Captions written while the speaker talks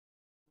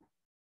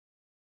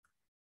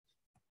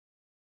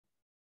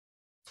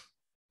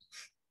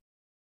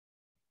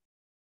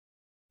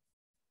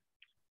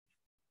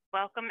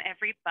Welcome,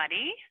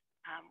 everybody.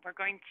 We're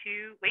going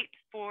to wait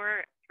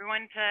for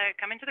everyone to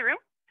come into the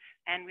room,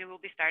 and we will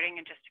be starting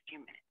in just a few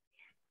minutes.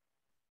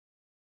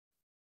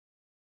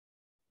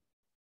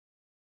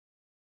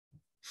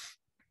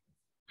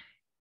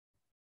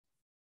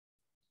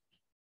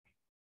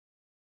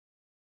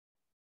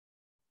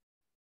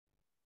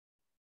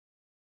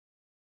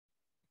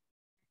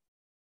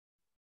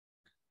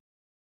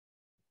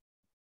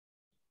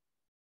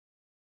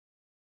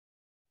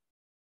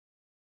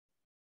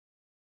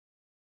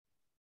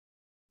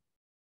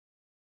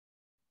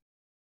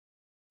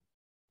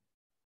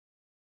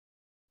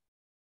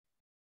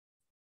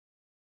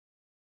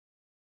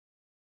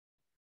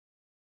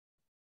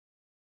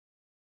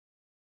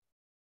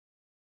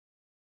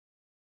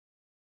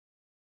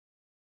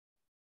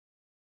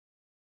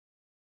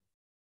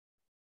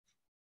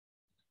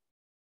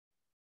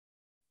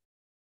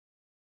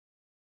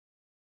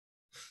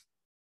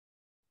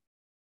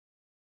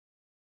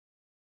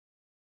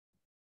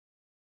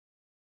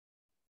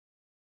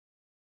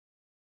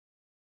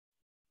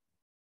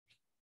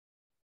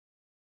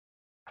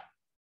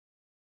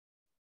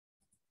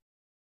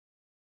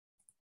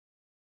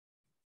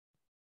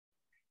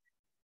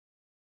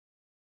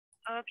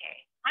 Okay,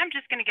 I'm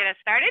just going to get us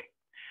started.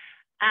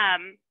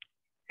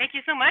 Thank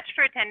you so much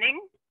for attending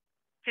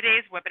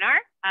today's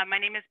webinar. My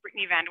name is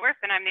Brittany Vandorf,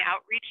 and I'm the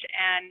Outreach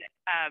and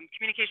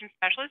Communication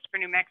Specialist for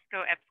New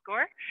Mexico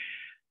EPSCoR,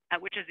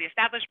 which is the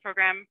established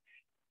program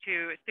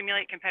to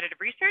stimulate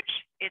competitive research.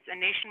 It's a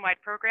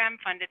nationwide program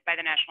funded by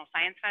the National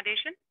Science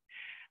Foundation.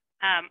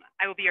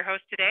 I will be your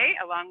host today,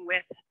 along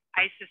with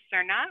Isis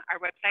Serna,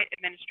 our website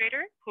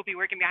administrator, who will be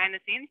working behind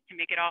the scenes to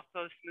make it all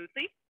flow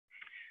smoothly.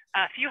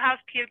 A few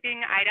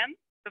housekeeping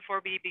items before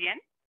we begin.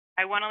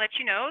 I want to let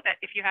you know that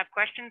if you have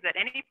questions at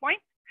any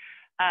point,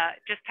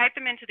 just type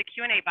them into the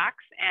Q&A box,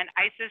 and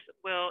Isis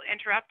will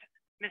interrupt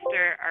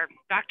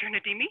Dr.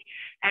 Nademi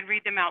and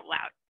read them out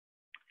loud.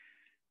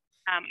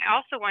 I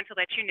also want to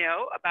let you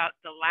know about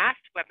the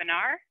last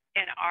webinar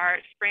in our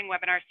spring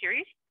webinar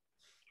series,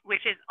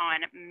 which is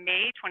on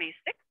May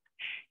 26th.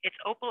 It's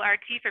Opal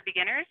RT for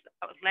Beginners,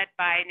 led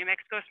by New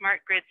Mexico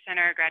Smart Grid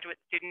Center graduate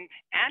student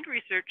and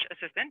research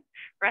assistant,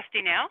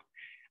 Rusty Nail.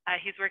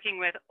 He's working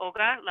with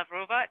Olga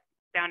Lavrova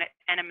down at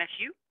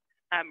NMSU.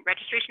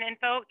 Registration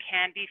info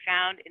can be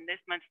found in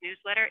this month's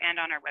newsletter and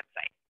on our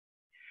website.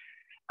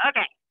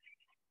 Okay,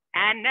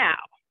 and now,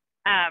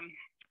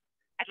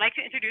 I'd like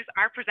to introduce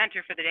our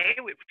presenter for the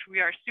day, which we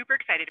are super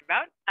excited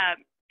about.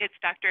 It's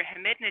Dr.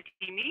 Hamid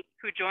Nademi,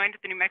 who joined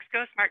the New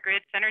Mexico Smart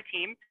Grid Center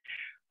team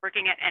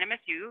working at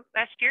NMSU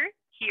last year.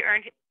 He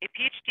earned a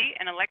PhD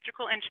in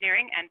electrical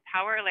engineering and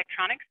power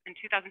electronics in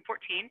 2014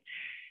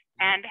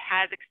 and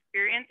has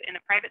experience in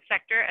the private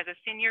sector as a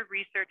senior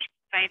research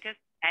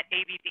scientist at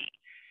ABB.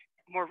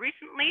 More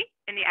recently,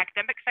 in the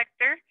academic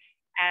sector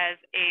as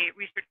a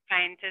research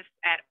scientist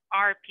at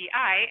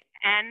RPI,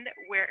 and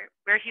where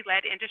he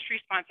led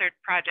industry-sponsored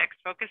projects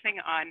focusing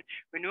on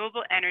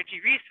renewable energy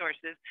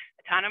resources,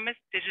 autonomous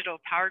digital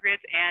power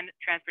grids, and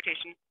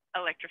transportation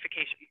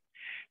electrification.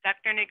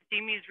 Dr.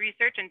 Nademi's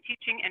research and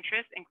teaching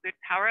interests include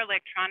power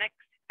electronics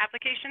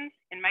applications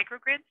in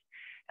microgrids,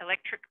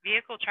 electric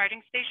vehicle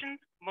charging stations,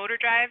 motor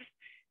drives,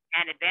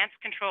 and advanced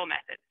control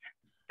methods.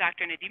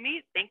 Dr.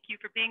 Nademi, thank you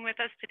for being with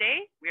us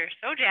today. We are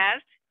so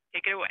jazzed.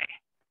 Take it away.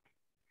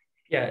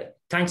 Yeah,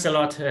 thanks a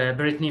lot,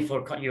 Brittany,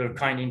 for your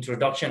kind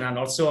introduction. And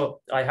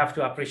also, I have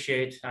to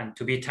appreciate and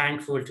to be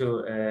thankful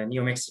to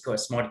New Mexico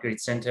Smart Grid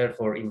Center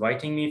for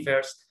inviting me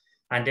first,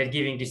 and then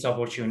giving this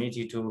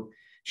opportunity to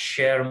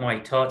share my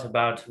thought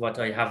about what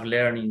I have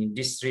learned in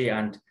industry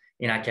and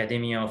in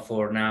academia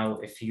for now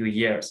a few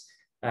years.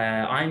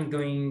 I'm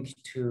going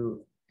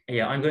to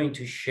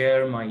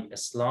share my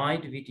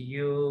slide with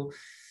you,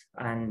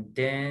 and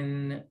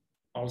then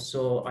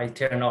also I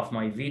turn off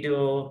my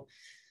video,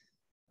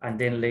 and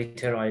then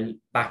later I'll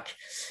back.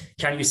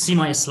 Can you see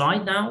my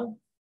slide now?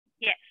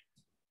 Yes.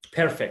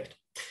 Perfect.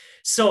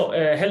 So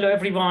hello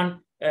everyone.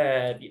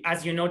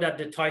 As you know that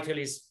the title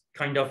is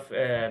kind of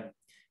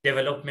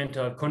development,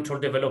 control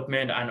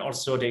development, and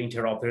also the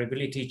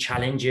interoperability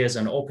challenges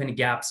and open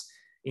gaps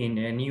in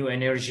new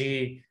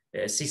energy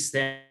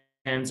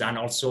systems, and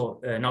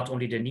also not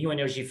only the new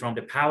energy from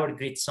the power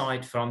grid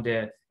side, from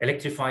the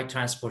electrified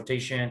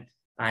transportation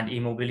and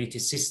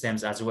eMobility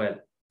systems as well.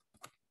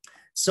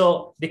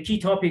 So the key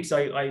topics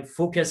I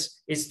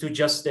focus is to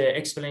just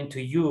explain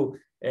to you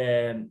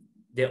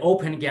the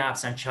open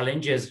gaps and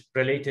challenges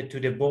related to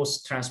the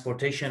both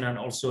transportation and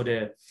also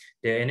the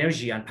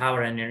energy and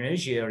power and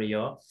energy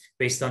area,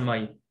 based on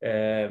my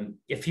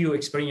a few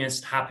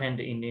experience happened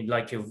in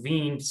like a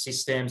wind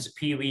systems,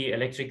 PV,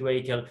 electric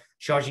vehicle,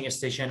 charging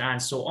station,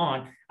 and so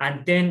on,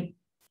 and then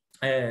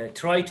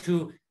try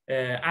to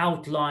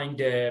outline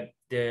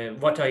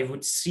what I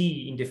would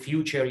see in the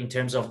future in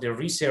terms of the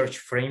research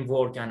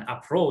framework and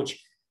approach,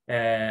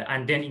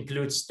 and then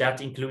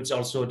includes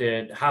also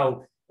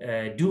how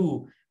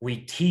do we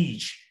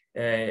teach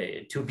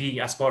to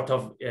be as part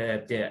of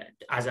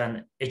as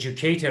an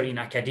educator in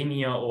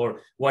academia,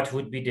 or what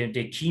would be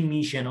the key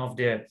mission of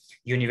the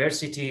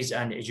universities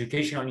and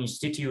educational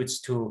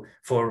institutes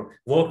for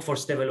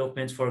workforce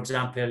development, for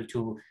example,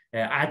 to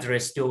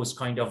address those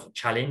kind of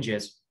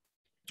challenges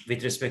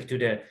with respect to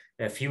the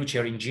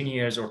future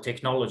engineers or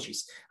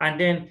technologies. And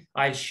then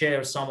I'll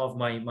share some of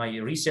my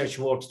research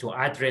work to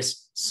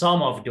address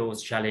some of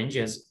those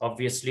challenges,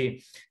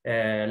 obviously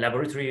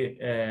laboratory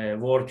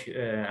work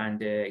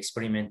and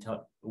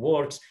experimental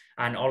works,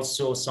 and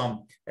also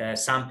some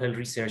sample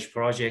research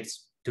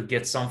projects to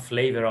get some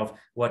flavor of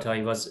what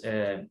I was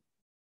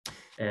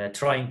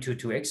trying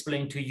to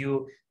explain to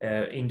you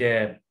in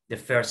the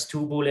first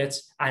two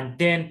bullets, and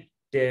then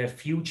the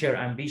future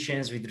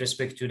ambitions with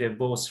respect to the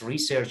both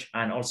research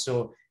and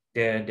also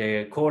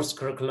the course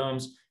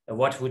curriculums.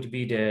 What would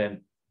be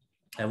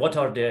what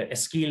are the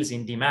skills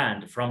in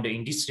demand from the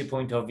industry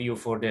point of view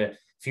for the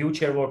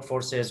future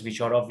workforces,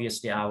 which are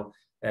obviously our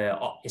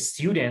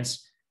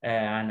students,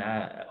 and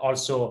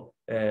also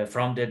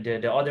from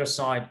the other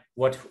side,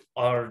 what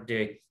are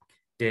the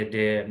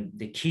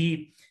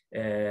key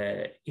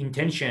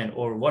intention,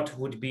 or what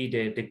would be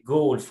the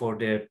goal for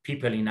the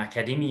people in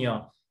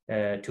academia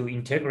to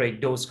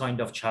integrate those kind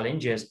of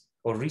challenges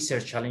or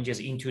research challenges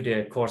into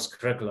the course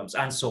curriculums,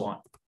 and so on.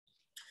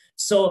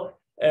 So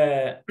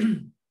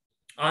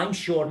I'm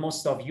sure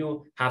most of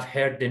you have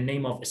heard the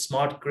name of a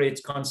smart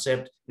grid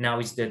concept. Now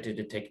is the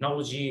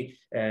technology,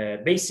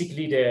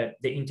 basically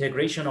the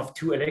integration of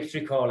two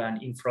electrical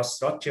and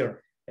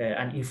infrastructure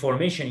and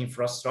information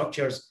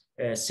infrastructures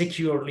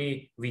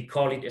securely. We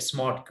call it a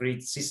smart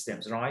grid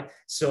systems, right?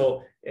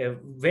 So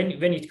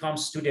when it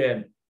comes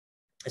to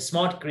a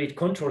smart grid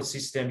control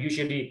system,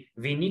 usually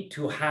we need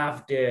to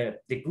have the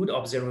good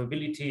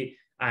observability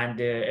and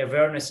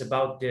awareness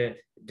about the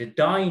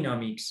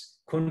dynamics,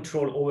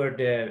 control over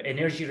the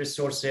energy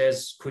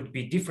resources. Could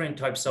be different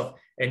types of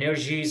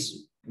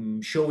energies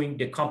showing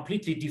the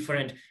completely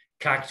different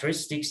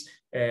characteristics,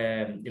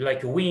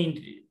 like wind,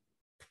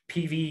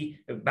 PV,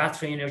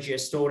 battery energy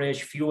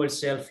storage, fuel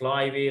cell,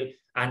 flywheel,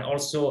 and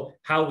also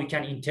how we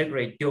can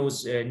integrate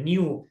those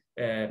new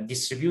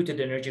distributed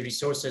energy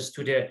resources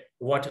to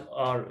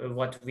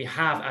what we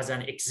have as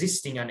an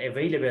existing and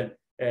available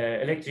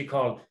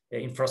electrical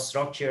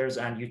infrastructures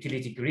and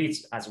utility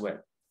grids as well.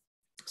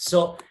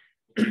 So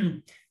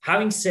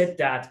having said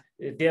that,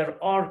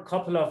 there are a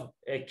couple of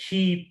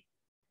key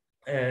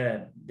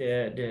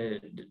the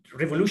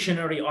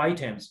revolutionary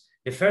items.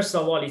 The first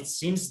of all, it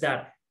seems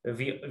that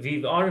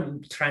we are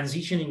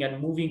transitioning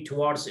and moving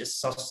towards a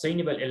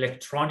sustainable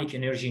electronic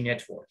energy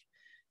network.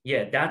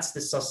 Yeah, that's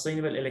the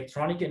sustainable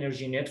electronic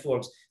energy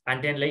networks.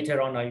 And then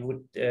later on, I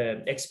would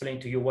explain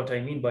to you what I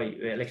mean by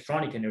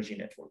electronic energy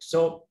networks.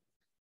 So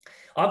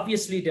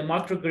obviously, the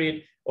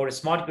microgrid or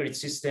smart grid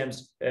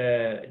systems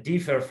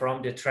differ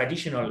from the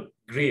traditional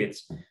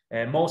grids,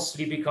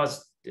 mostly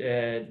because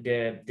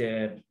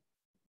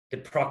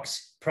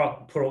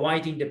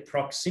providing the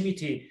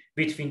proximity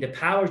between the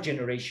power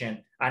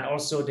generation and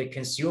also the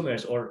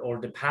consumers or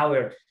the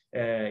power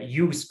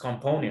use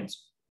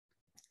components.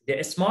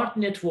 The smart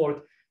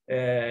network,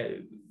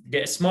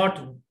 the smart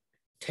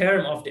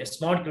term of the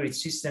smart grid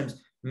systems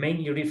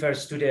mainly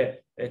refers to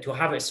to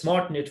have a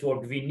smart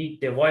network, we need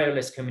the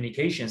wireless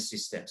communication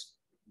systems.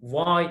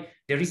 Why?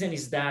 The reason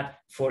is that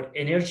for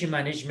energy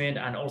management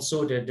and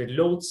also the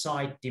load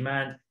side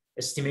demand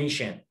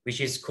estimation,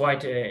 which is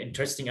quite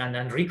interesting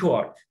and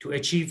required to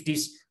achieve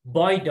this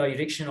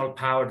bi-directional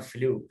power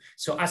flow.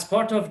 So as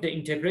part of the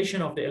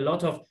integration of a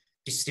lot of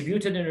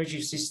distributed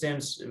energy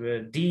systems,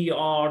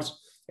 DERs,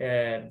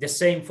 the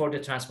same for the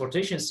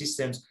transportation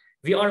systems,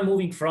 we are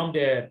moving from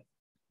the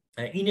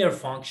inner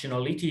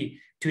functionality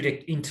to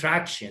the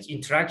interactions.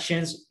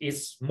 Interactions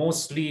is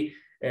mostly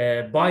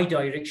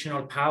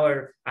bi-directional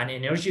power and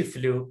energy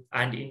flow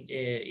and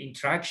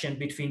interaction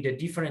between the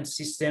different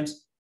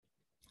systems.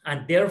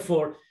 And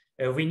therefore,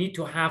 we need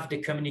to have the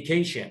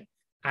communication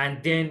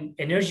and then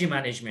energy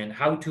management,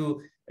 how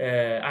to,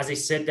 as I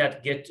said,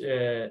 that get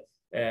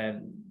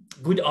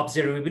good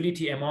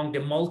observability among the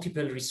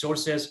multiple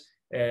resources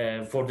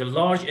for the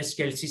large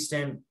scale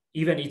system.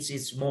 Even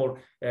it's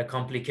more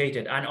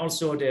complicated. And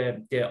also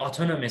the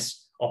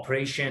autonomous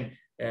operation,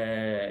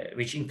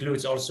 which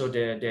includes also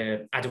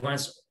the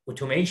advanced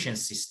automation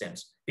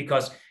systems,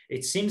 because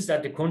it seems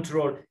that the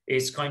control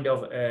is kind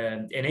of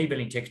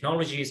enabling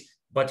technologies.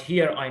 But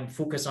here I'm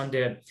focused on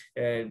the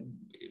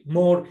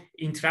more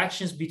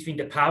interactions between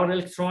the power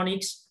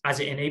electronics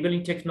as an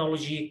enabling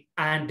technology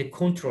and the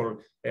control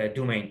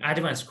domain,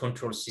 advanced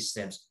control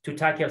systems, to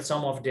tackle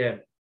some of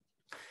the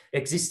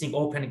existing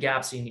open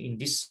gaps in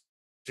this.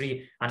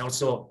 And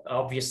also,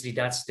 obviously,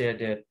 that's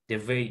the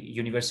way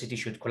university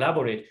should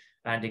collaborate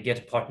and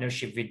get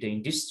partnership with the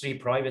industry,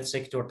 private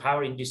sector,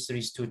 power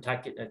industries to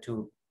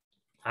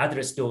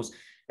address those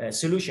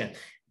solutions.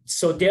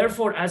 So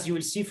therefore, as you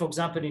will see, for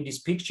example, in this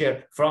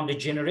picture, from the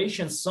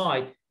generation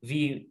side,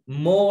 we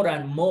more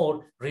and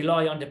more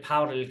rely on the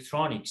power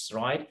electronics,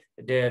 right?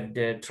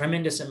 The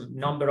tremendous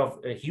number of,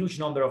 a huge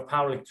number of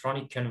power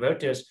electronic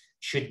converters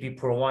should be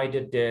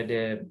provided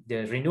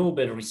the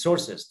renewable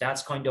resources.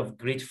 That's kind of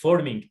grid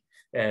forming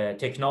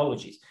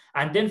technologies.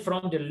 And then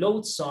from the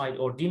load side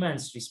or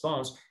demand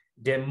response,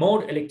 the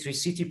more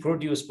electricity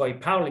produced by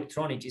power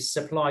electronics is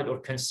supplied or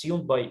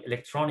consumed by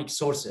electronic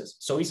sources.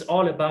 So it's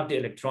all about the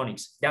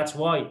electronics. That's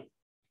why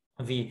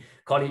we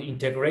call it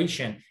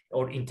integration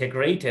or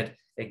integrated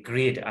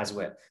grid as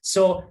well.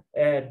 So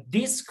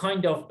this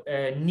kind of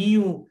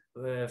new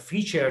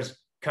features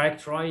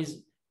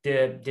characterize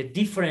the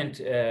different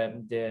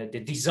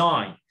the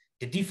design,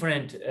 the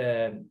different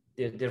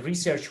the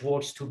research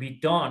works to be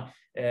done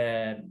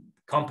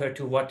compared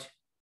to what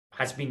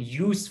has been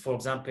used, for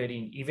example,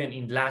 even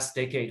in last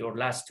decade or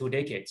last 2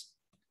 decades.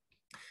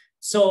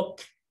 So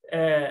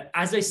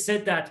as I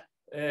said that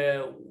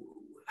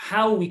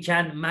how we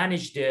can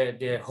manage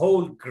the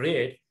whole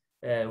grid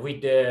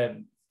with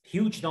the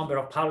huge number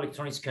of power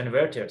electronics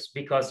converters,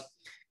 because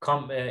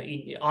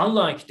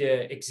unlike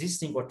the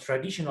existing or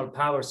traditional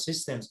power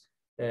systems,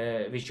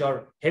 which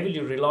are heavily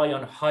rely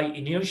on high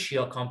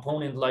inertial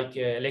component like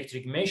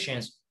electric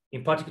machines,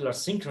 in particular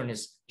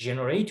synchronous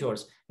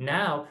generators,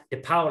 now the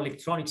power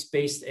electronics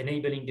based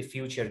enabling the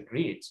future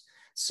grids.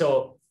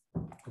 So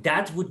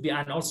that would be,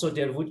 and also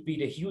there would be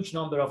the huge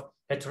number of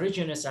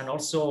heterogeneous and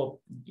also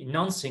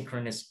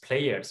non-synchronous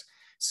players.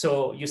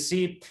 So you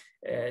see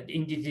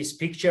in this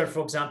picture,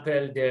 for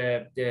example,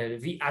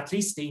 at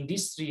least the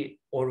industry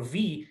or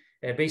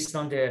based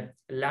on the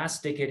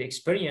last decade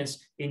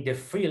experience in the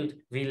field,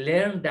 we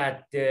learned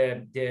that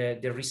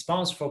the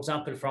response, for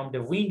example, from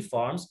the wind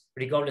farms,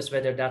 regardless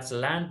whether that's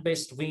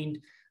land-based wind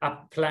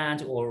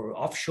plant or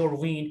offshore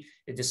wind,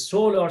 the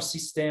solar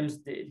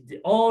systems, they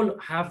all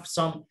have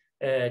some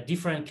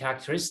different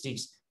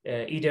characteristics,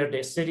 either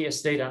the steady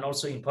state and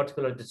also in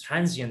particular the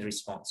transient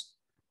response.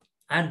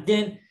 And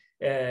then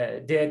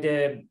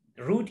the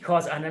root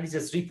cause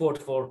analysis report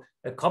for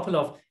a couple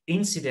of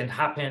incidents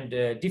happened,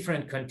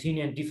 different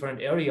continent,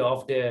 different area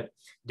of the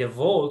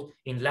world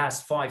in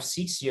last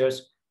 5-6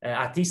 years.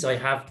 At least I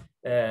have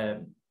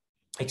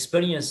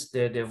experienced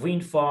the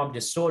wind farm,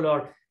 the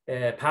solar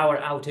power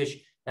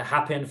outage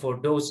happened for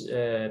those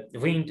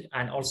wind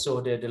and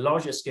also the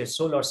larger scale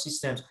solar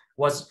systems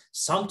was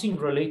something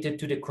related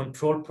to the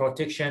control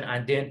protection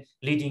and then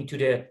leading to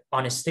the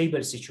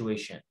unstable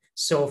situation.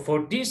 So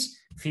for these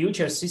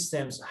future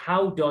systems,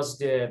 how does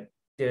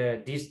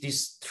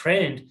this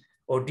trend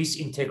or this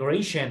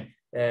integration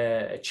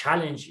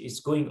challenge is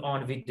going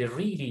on with the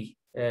really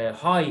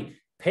high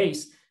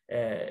pace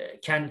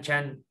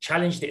can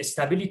challenge the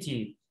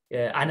stability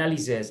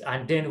analysis,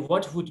 and then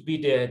what would be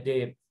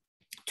the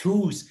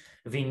tools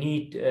we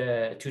need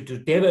to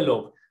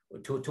develop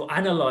to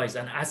analyze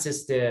and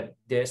assess the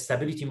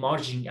stability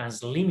margin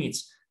as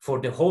limits for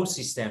the whole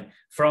system,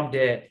 from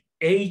the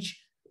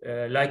age,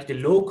 like the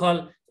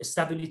local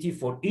stability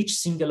for each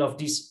single of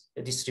these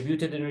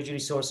distributed energy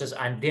resources,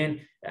 and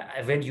then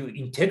when you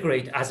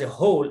integrate as a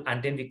whole,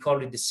 and then we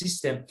call it the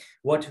system,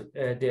 what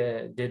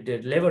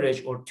the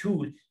leverage or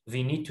tool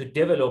we need to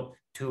develop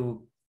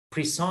to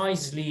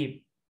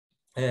precisely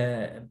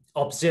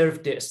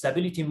observe the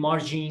stability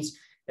margins,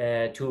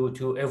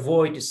 to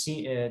avoid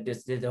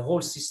the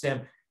whole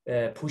system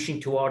pushing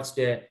towards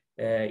the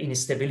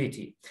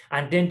instability.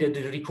 And then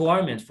the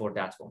requirement for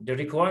that one. The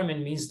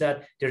requirement means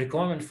that the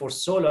requirement for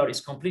solar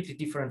is completely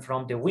different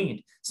from the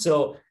wind.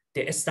 So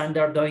the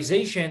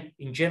standardization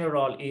in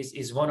general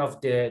is one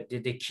of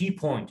the key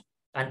point.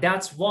 And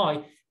that's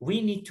why we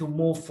need to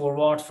move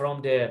forward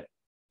from the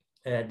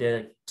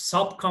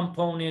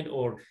subcomponent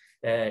or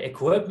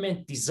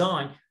equipment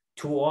design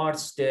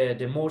towards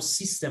the more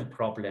system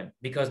problem,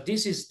 because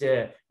this is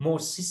the more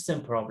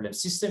system problem,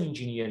 system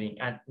engineering,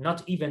 and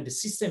not even the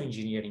system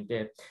engineering,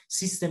 the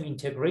system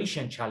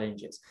integration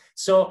challenges.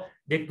 So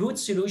the good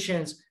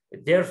solutions,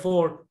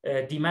 therefore,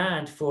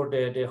 demand for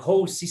the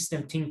whole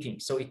system thinking.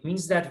 So it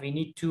means that we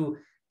need to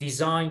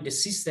design the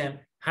system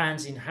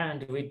hands in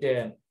hand with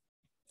the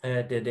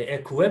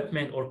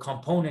equipment or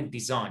component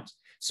designs.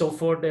 So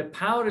for the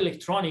power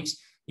electronics,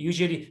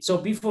 usually, so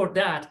before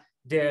that,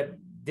 the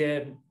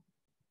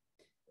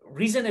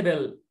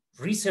reasonable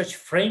research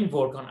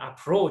framework on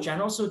approach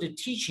and also the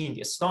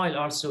teaching style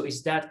also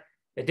is that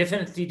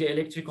definitely the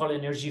electrical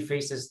energy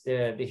faces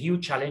the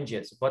huge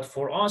challenges. But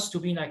for us to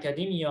be in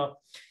academia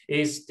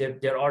is that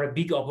there are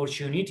big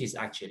opportunities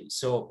actually.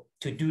 So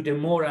to do the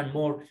more and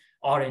more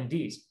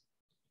R&Ds.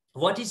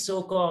 What is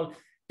so-called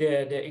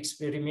the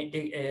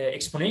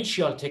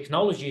exponential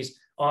technologies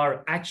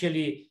are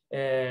actually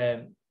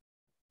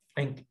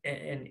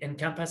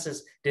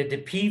encompasses the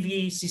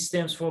PV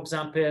systems, for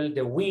example,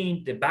 the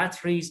wind, the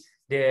batteries,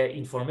 the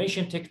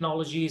information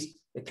technologies,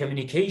 the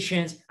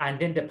communications, and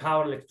then the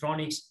power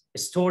electronics,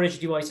 storage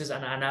devices,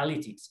 and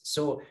analytics.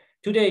 So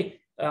today,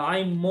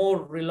 I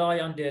more rely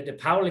on the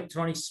power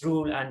electronics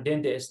rule and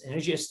then the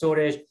energy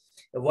storage,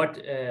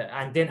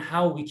 and then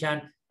how we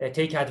can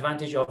take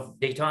advantage of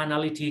data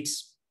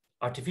analytics,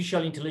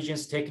 artificial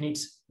intelligence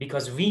techniques,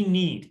 because we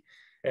need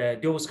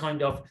those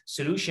kind of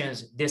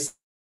solutions. This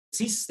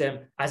system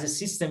as a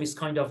system is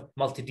kind of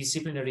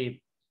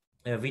multidisciplinary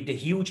with the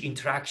huge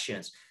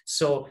interactions.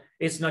 So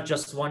it's not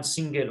just one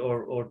single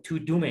or two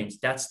domains.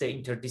 That's the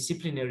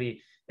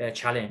interdisciplinary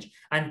challenge.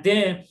 And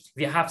then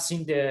we have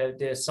seen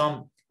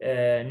some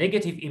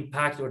negative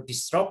impact or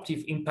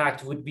disruptive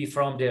impact would be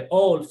from the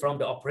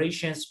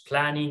operations,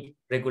 planning,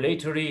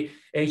 regulatory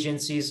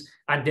agencies,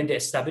 and then the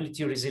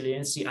stability,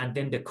 resiliency, and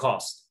then the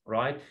cost,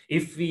 right?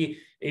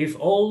 If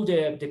all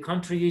the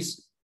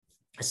countries,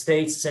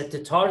 states set the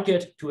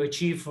target to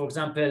achieve, for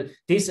example,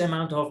 this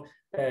amount of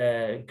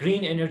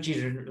green energy,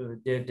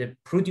 the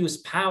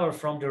produced power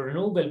from the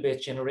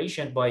renewable-based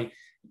generation by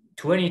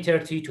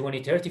 2030,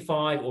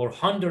 2035, or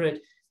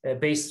 100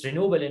 based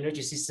renewable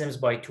energy systems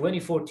by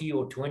 2040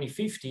 or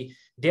 2050.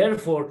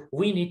 Therefore,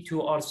 we need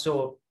to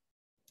also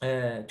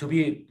to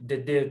be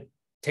the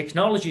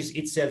technologies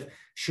itself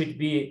should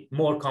be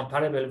more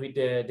comparable with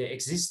the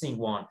existing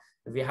one.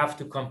 We have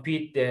to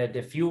compete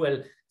the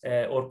fuel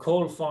or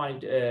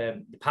coal-fired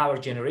power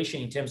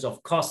generation in terms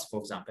of cost, for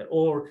example,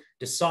 or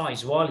the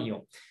size,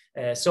 volume.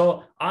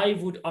 So I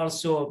would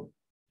also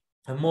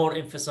more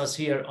emphasize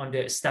here on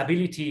the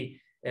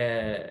stability,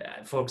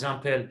 for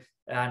example,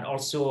 and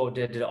also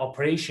the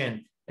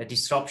operation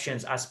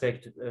disruptions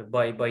aspect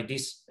by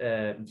this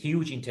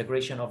huge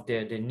integration of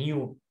the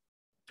new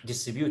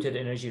distributed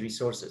energy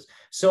resources.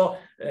 So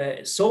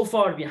so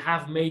far we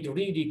have made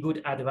really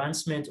good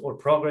advancement or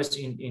progress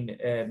in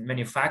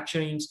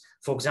manufacturing.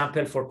 For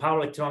example, for power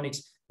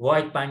electronics,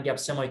 wide bandgap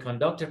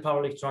semiconductor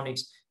power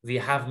electronics, we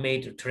have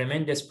made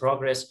tremendous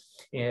progress.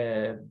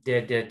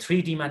 The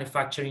 3D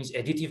manufacturing,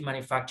 additive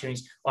manufacturing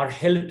are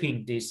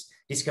helping this.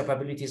 These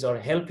capabilities are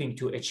helping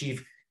to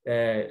achieve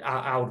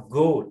our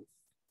goal.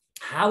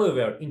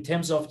 However, in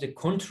terms of the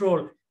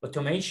control,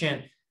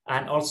 automation,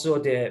 and also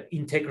the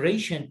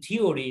integration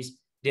theories,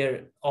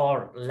 there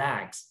are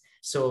lags.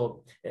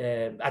 So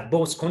at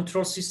both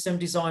control system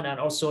design and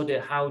also the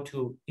how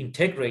to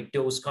integrate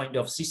those kind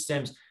of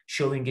systems,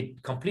 showing a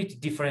completely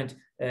different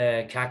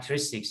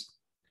characteristics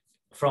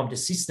from the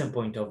system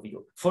point of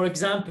view. For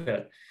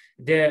example,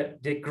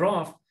 the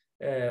graph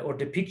or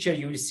the picture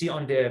you will see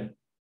on the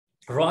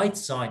right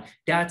side,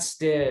 that's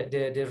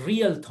the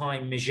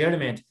real-time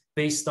measurement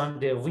based on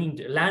the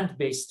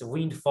land-based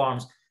wind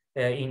farms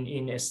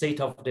in a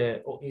state of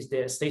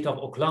the state of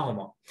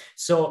Oklahoma.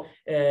 So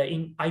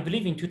I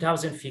believe in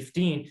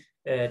 2015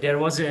 there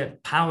was a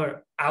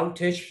power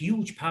outage,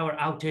 huge power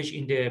outage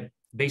in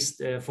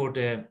the for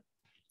the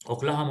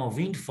Oklahoma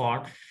wind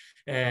farm,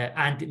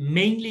 and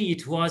mainly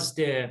it was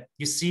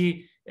you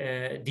see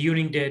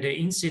during the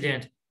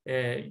incident.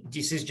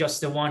 This is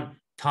just the one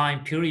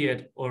time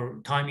period or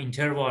time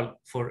interval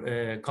for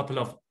a couple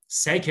of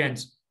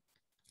seconds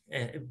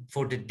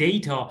for the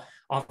data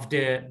of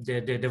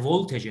the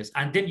voltages,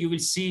 and then you will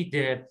see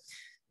the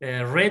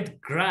red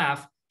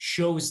graph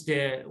shows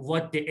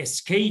what the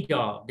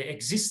SCADA, the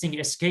existing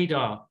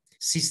SCADA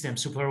system,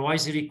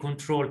 supervisory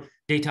control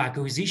data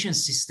acquisition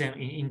system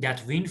in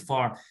that wind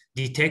farm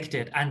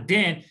detected, and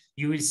then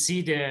you will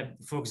see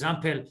for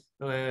example,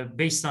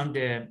 based on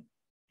the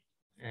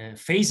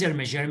phasor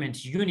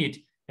measurement unit,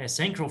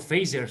 synchro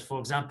phasors, for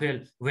example,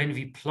 when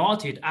we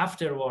plotted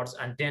afterwards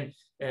and then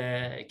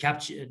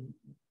capture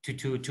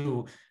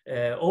to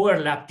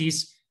overlap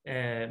this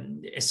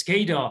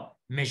SCADA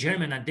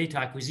measurement and data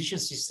acquisition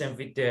system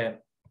with the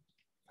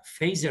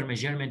phasor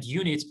measurement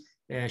unit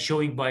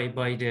showing by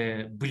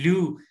the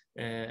blue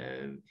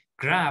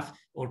graph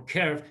or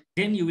curve,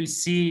 then you will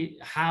see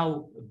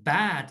how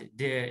bad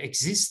the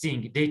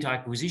existing data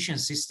acquisition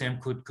system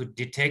could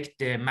detect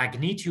the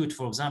magnitude,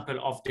 for example,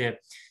 of the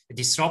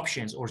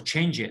disruptions or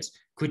changes.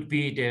 Could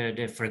be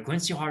the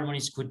frequency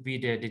harmonies, could be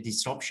the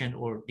disruption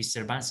or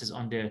disturbances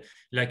on the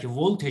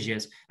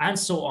voltages, and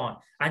so on.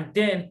 And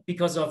then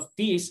because of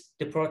this,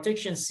 the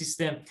protection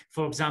system,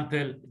 for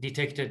example,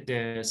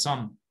 detected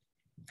some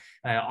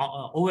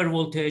over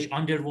voltage,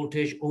 under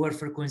voltage, over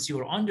frequency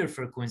or under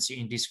frequency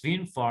in this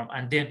wind farm,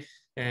 and then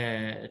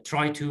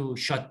try to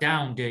shut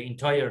down the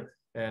entire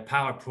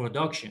power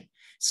production.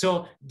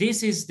 So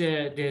this is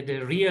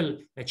the real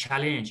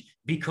challenge,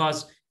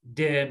 because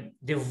the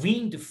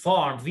wind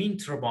farm, wind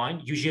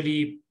turbine,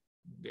 usually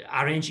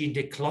arranged in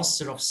the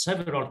cluster of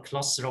several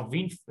clusters of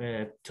wind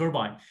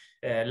turbine,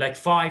 like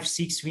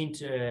 5-6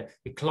 wind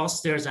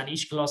clusters, and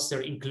each cluster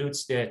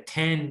includes the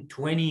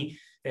 10-20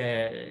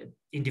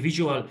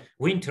 individual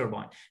wind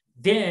turbine.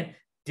 Then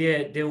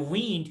the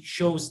wind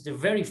shows the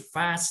very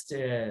fast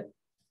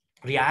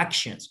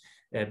reactions,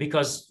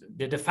 because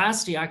the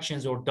fast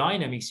reactions or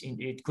dynamics,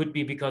 it could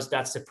be because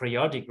that's the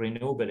periodic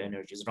renewable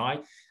energies,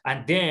 right?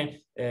 And then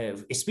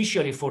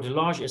especially for the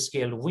large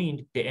scale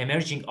wind, the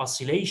emerging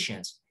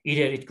oscillations,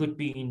 either it could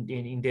be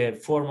in the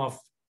form of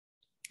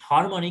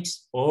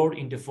harmonics or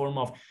in the form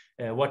of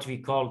what we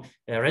call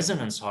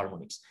resonance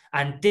harmonics.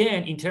 And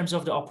then in terms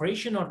of the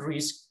operational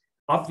risk,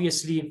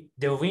 obviously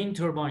the wind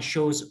turbine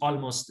shows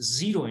almost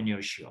zero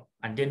inertia.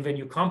 And then when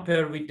you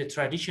compare with the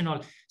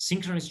traditional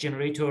synchronous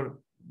generator,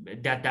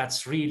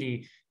 that's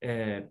really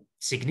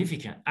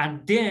significant.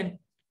 And then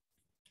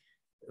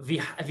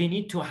we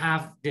need to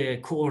have the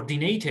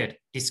coordinated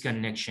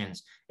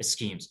disconnections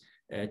schemes.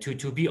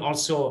 to be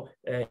also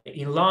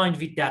in line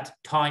with that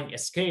time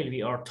scale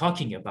we are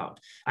talking about,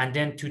 and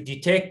then to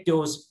detect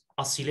those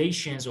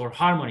oscillations or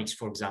harmonics,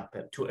 for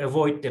example, to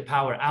avoid the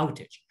power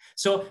outage.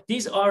 So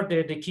these are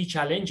the key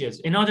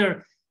challenges.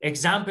 Another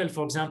example,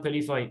 for example,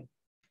 if I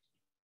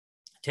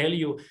tell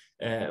you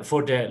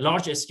for the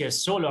large-scale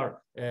solar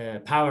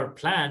power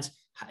plants,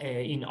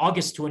 in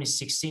August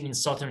 2016 in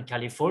Southern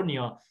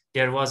California,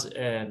 there was,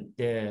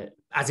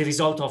 as a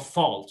result of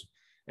fault,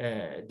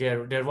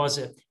 there was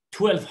a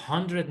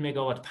 1,200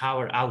 megawatt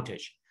power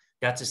outage.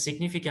 That's a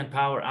significant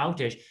power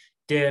outage.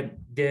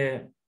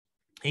 The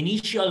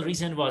initial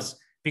reason was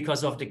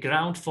because of the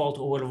ground fault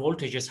over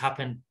voltages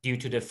happened due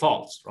to the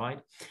faults, right?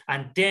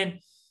 And then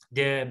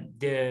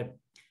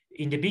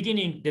in the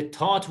beginning, the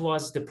thought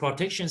was the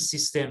protection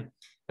system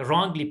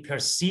wrongly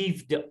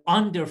perceived the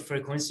under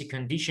frequency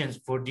conditions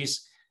for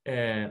these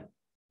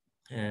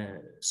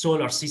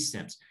solar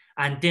systems,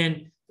 and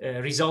then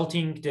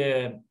resulting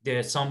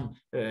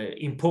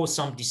impose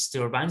some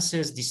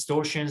disturbances,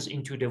 distortions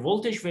into the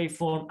voltage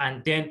waveform,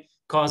 and then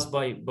caused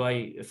by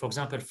for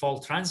example,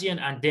 fault transient,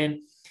 and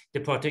then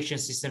the protection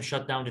system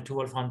shut down the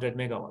 1,200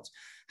 megawatts.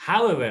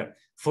 However,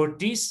 for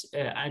this,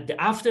 and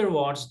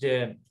afterwards,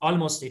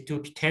 it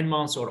took 10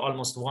 months or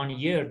almost 1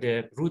 year,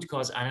 the root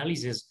cause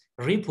analysis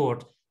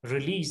report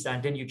released,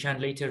 and then you can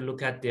later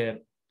look at the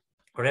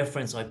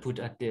reference I put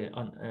at the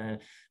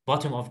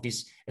bottom of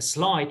this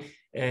slide.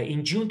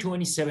 In June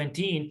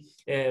 2017,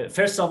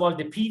 first of all,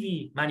 the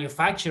PV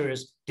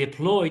manufacturers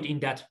deployed in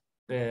that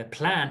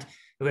plant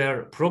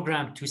were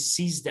programmed to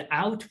cease the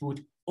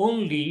output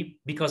only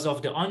because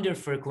of the under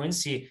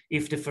frequency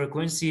if the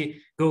frequency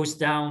goes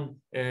down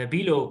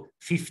below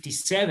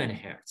 57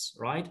 hertz,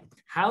 right?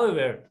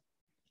 However,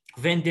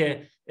 when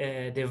the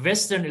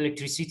Western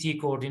Electricity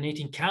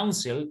Coordinating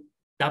Council,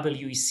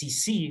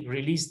 WECC,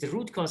 released the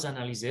root cause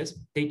analysis,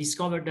 they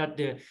discovered that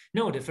the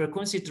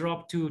frequency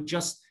dropped to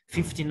just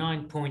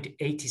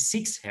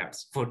 59.86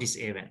 hertz for this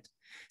event.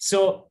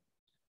 So,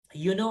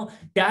 you know,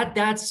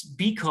 that's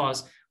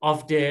because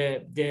of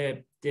in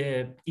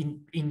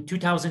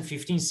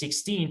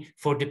 2015-16,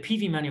 for the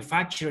PV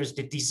manufacturers,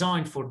 the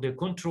design for the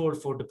control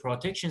for the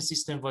protection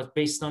system was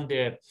based on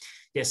the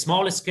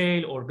small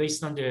scale, or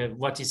based on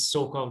what is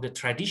so-called the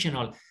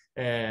traditional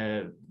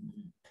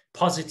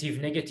positive,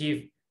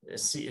 negative,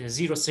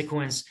 zero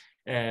sequence,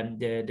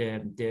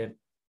 the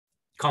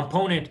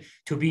component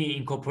to be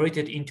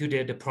incorporated into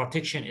the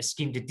protection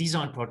scheme, the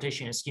design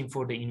protection scheme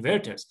for the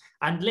inverters.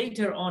 And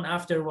later on,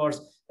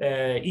 afterwards,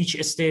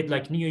 each state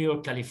like New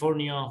York,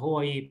 California,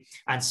 Hawaii,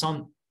 and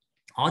some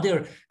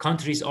other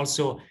countries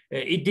also,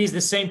 it is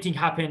the same thing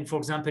happened, for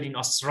example, in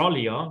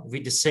Australia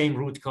with the same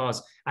root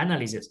cause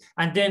analysis.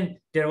 And then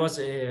there was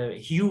a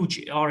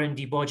huge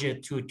R&D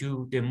budget to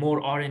do the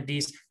more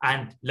R&Ds.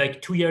 And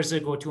like 2 years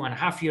ago,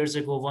 2.5 years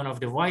ago, one of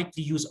the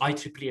widely used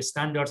IEEE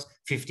standards,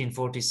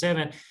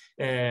 1547,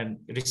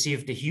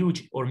 received a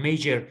huge or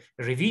major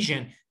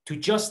revision to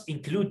just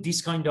include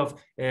this kind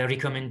of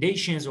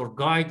recommendations or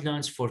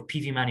guidelines for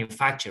PV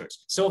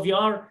manufacturers. So we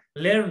are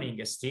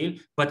learning still,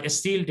 but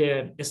still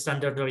the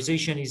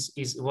standardization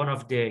is one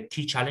of the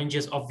key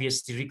challenges.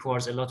 Obviously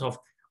requires a lot of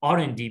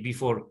R&D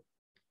before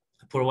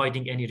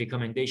providing any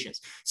recommendations.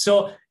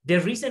 So the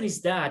reason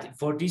is that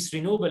for these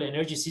renewable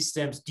energy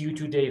systems, due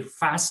to the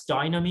fast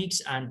dynamics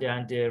and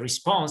the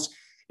response,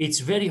 it's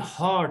very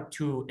hard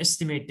to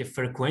estimate the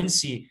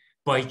frequency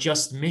by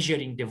just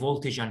measuring the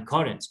voltage and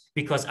currents.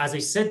 Because as I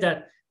said,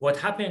 that what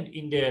happened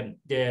in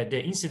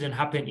the incident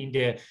happened in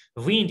the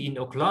wind in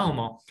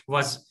Oklahoma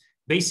was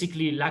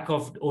basically lack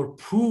of or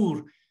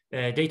poor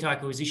data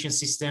acquisition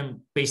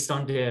system based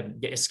on the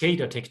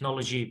SCADA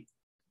technology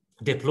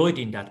deployed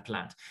in that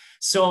plant.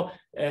 So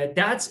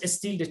that's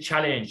still the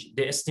challenge.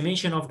 The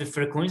estimation of the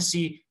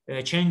frequency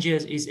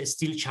changes is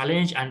still a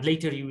challenge, and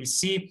later you will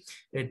see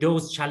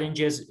those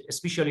challenges,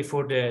 especially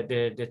for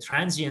the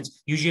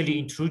transients, usually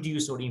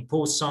introduce or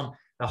impose some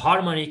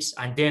harmonics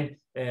and then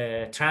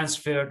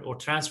transferred or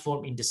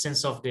transformed in the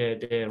sense of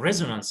the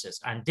resonances.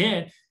 And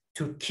then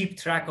to keep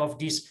track of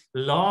this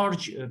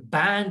large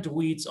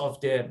bandwidth of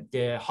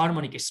the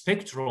harmonic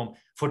spectrum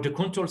for the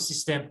control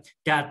system,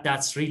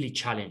 that's really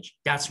challenge.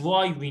 That's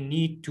why we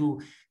need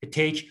to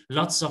take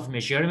lots of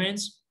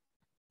measurements.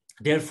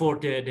 Therefore,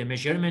 the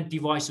measurement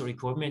device or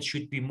equipment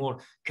should be more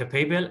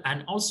capable,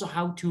 and also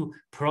how to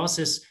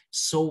process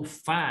so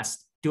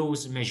fast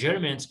those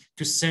measurements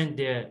to send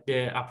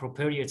the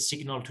appropriate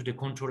signal to the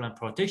control and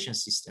protection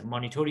system,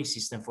 monitoring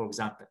system, for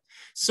example.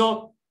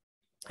 So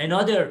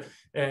another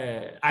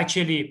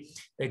actually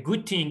a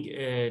good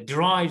thing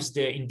drives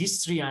the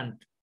industry and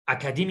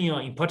academia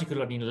in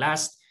particular in the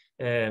last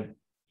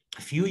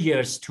few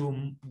years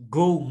to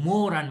go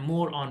more and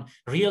more on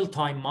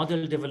real-time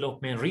model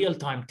development,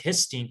 real-time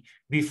testing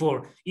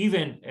before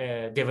even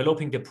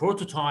developing the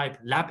prototype,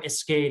 lab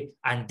scale,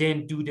 and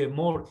then do the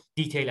more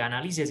detailed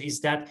analysis, is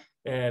that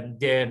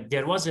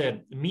there was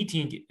a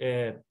meeting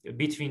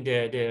between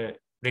the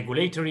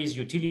regulatories,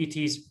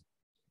 utilities,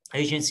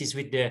 agencies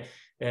with the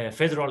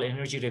Federal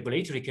Energy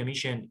Regulatory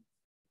Commission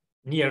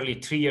nearly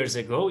 3 years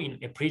ago in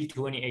April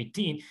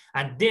 2018.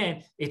 And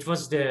then it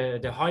was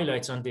the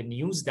highlights on the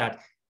news that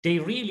they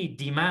really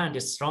demand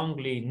a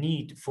strongly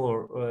need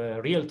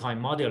for real-time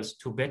models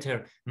to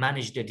better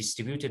manage the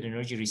distributed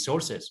energy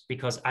resources.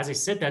 Because as I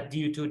said, that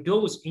due to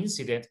those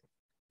incidents,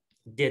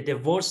 the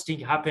worst thing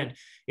happened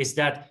is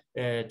that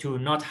to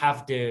not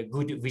have the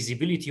good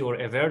visibility or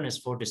awareness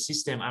for the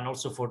system and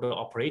also for the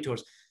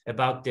operators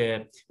about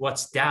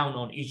what's down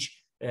on each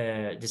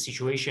the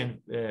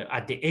situation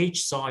at the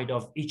edge side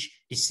of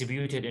each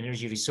distributed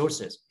energy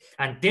resources.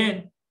 And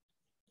then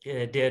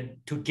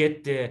to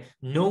get the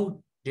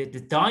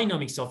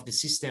dynamics of the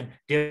system,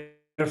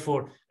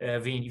 therefore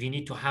we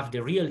need to have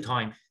the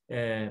real-time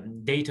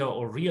data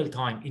or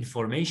real-time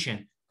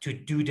information to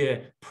do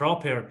the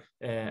proper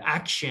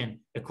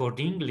action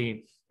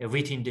accordingly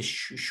within the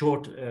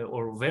short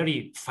or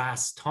very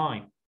fast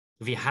time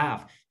we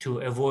have to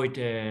avoid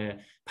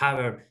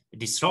power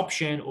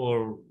disruption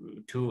or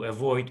to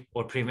avoid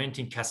or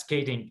preventing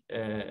cascading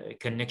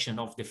connection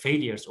of the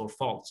failures or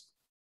faults.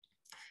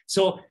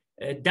 So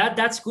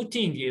that's good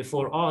thing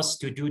for us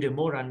to do the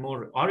more and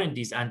more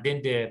R&Ds, and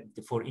then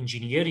for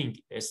engineering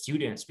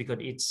students, because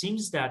it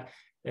seems that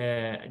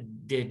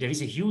there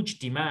is a huge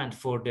demand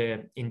for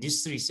the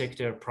industry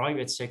sector,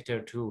 private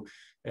sector to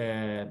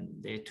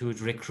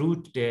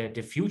recruit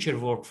the future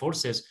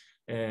workforces,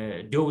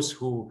 those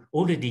who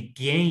already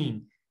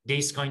gain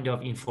this kind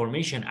of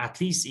information, at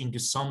least into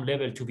some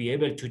level, to be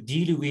able to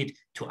deal with,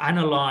 to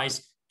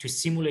analyze, to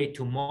simulate,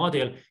 to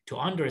model, to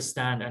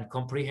understand and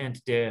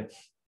comprehend the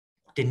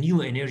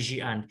new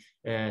energy and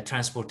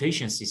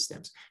transportation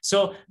systems.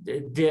 So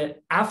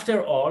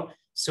after all,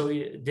 so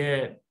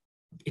it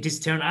is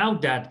turned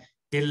out that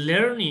the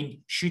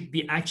learning should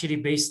be actually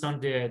based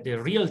on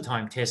the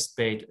real-time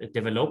test-based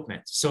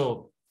development.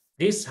 So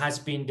this has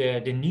been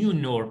the new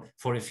norm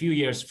for a few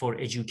years for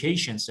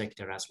education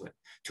sector as well,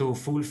 to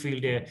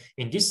fulfill the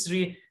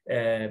industry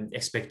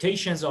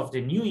expectations of the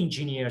new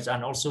engineers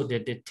and also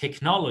the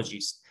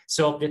technologies.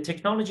 So the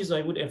technologies,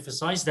 I would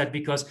emphasize that,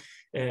 because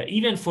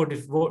even for the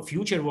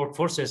future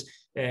workforces,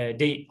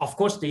 of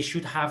course, they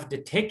should have the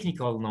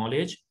technical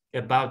knowledge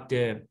about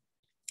the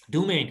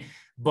domain,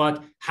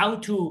 but how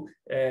to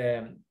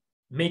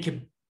make a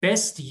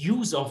best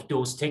use of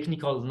those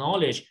technical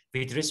knowledge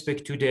with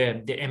respect to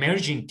the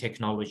emerging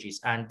technologies.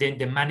 And then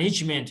the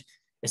management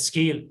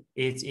skill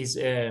is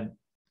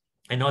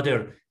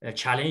another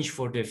challenge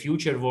for the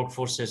future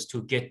workforces,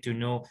 to get to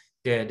know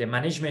the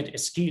management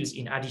skills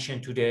in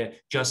addition to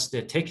just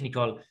the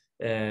technical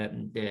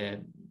the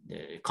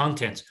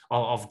content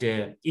of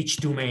each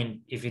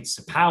domain, if it's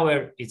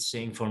power, it's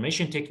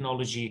information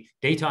technology,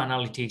 data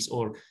analytics,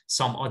 or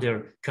some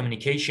other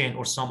communication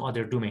or some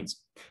other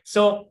domains.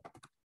 So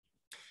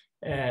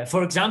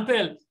for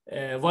example,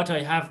 what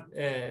I have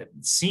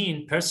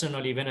seen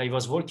personally when I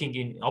was working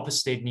in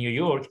upstate New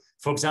York,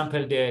 for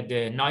example,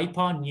 the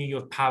NYPA, New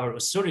York Power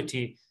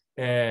Authority,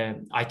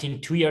 I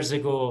think 3 years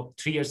ago,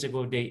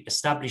 they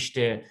established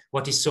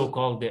what is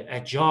so-called the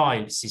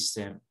Agile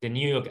system, the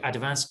New York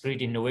Advanced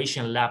Grid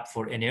Innovation Lab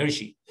for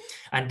Energy.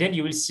 And then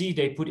you will see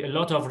they put a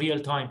lot of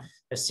real-time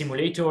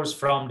simulators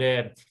from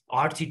the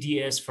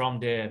RTDS, from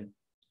the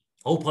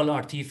Opal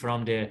RT,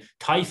 from the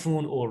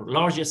Typhoon, or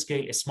larger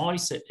scale, small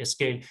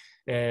scale,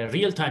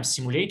 real-time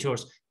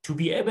simulators, to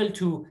be able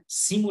to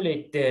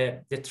simulate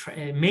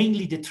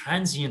mainly the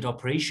transient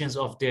operations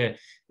of the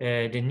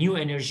new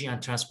energy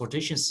and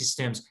transportation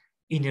systems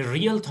in a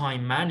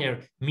real-time manner,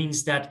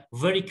 means that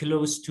very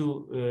close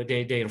to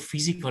their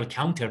physical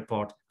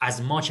counterpart as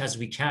much as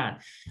we can.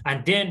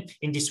 And then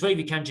in this way,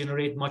 we can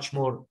generate much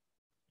more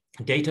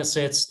data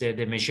sets,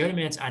 the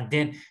measurements, and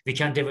then we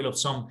can develop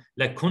some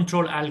like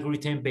control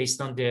algorithm based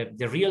on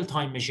the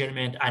real-time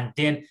measurement, and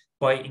then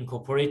by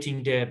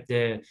incorporating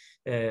the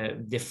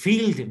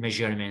field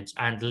measurements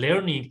and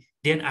learning,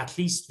 then at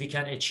least we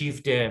can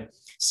achieve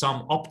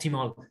some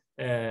optimal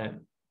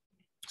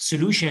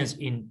solutions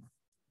in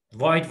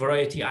wide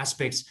variety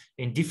aspects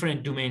in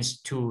different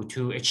domains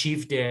to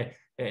achieve the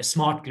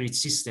smart grid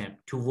system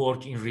to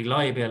work in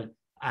reliable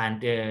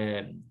and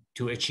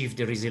to achieve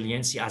the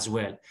resiliency as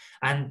well.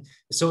 And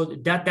so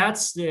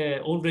that's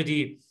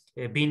already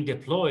been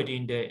deployed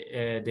in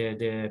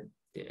the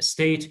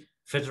state,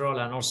 federal,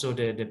 and also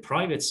the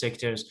private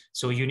sectors.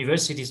 So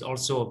universities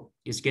also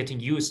is getting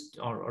used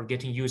or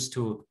getting used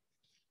to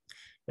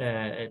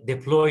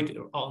deployed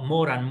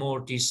more and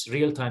more these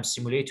real-time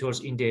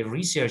simulators in their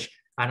research,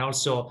 and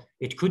also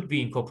it could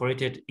be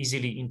incorporated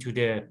easily into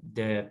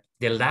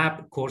the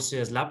lab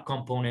courses, lab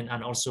component,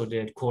 and also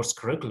the course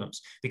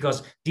curriculums,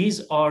 because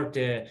these are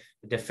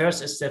the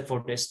first step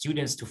for the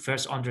students to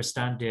first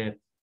understand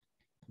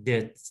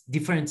the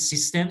different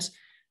systems,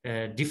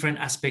 different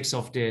aspects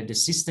of the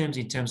systems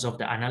in terms of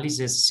the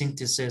analysis,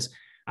 synthesis,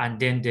 and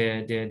then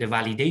the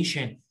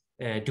validation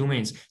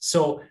domains.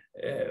 So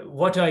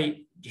what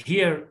I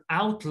here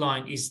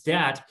outline is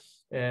that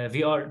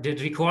we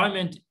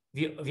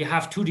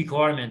have two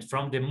requirements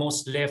from the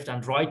most left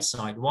and right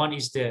side. One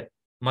is the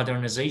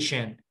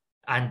modernization,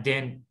 and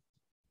then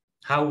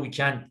how we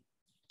can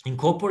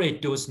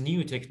incorporate those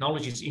new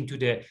technologies into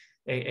the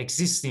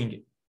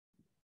existing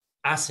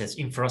assets,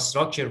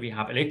 infrastructure. We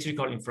have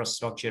electrical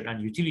infrastructure and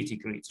utility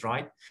grids,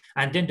 right?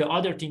 And then the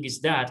other thing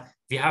is that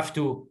we have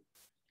to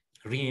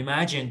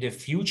reimagine the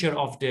future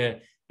of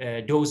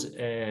those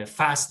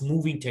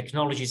fast-moving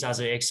technologies. As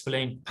I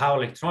explained,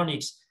 power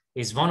electronics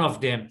is one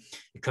of them,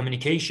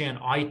 communication,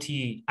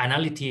 IT,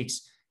 analytics,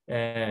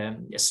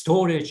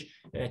 storage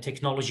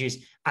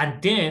technologies.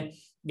 And then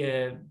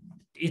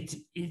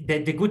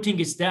the good thing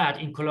is that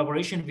in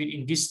collaboration with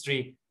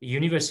industry,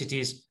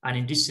 universities and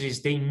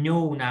industries, they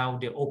know now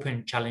the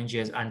open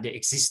challenges and the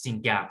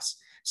existing gaps.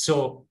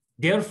 So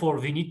therefore,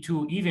 we need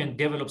to even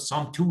develop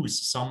some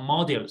tools, some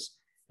models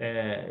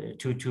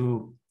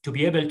to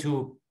be able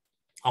to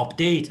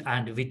update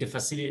and with the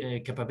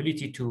facility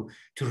capability to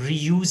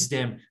reuse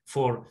them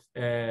for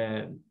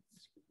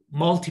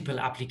multiple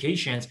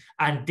applications.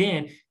 And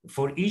then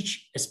for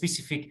each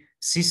specific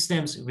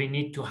systems, we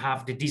need to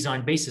have the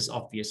design basis,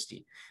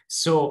 obviously.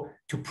 So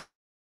to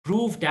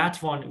prove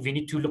that one, we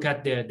need to look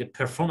at the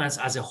performance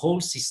as a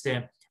whole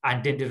system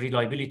and then the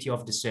reliability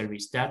of the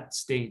service.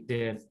 That's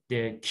the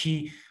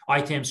key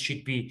items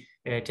should be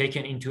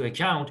taken into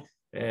account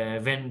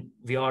when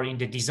we are in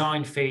the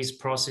design phase,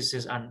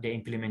 processes, and the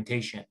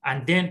implementation.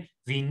 And then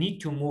we need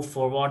to move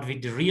forward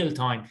with the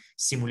real-time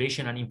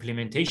simulation and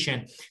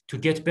implementation to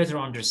get better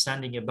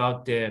understanding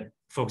about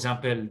for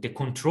example, the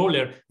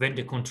controller, when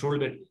the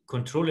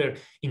controller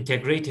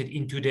integrated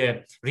into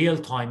the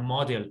real-time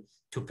model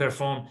to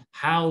perform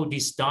how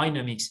these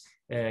dynamics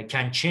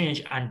can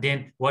change, and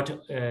then what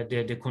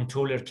the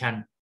controller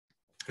can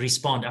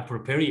respond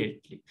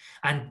appropriately.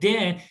 And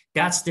then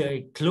that's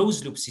the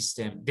closed loop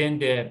system. Then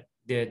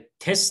the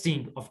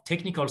testing of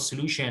technical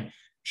solution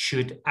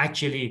should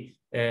actually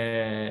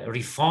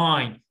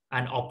refine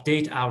and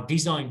update our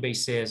design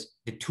bases,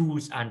 the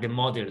tools and the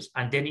models.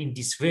 And then in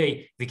this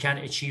way, we can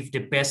achieve the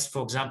best,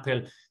 for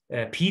example,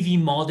 PV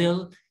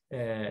model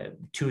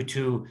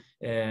to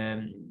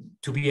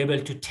be able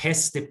to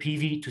test the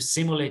PV, to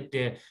simulate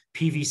the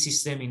PV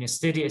system in a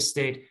steady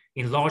state,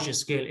 in large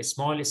scale, a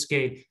small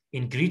scale,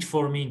 in grid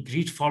forming,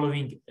 grid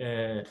following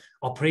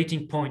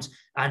operating points,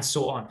 and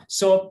so on.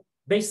 So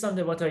based on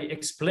what I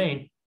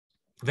explained,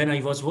 when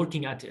I was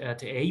working at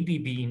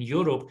ABB in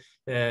Europe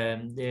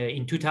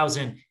in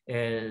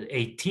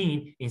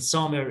 2018, in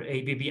summer,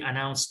 ABB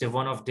announced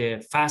one of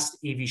the fast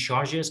EV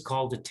chargers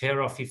called the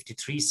Terra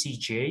 53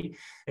 CJ.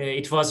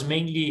 It was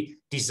mainly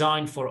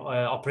designed for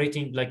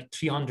operating like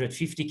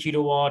 350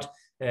 kilowatt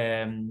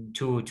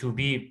to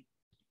be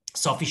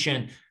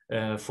sufficient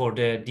for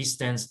the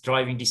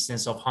driving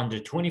distance of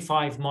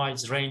 125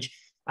 miles range.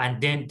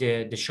 And then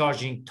the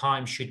charging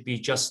time should be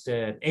just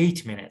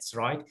 8 minutes,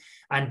 right?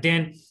 And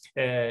then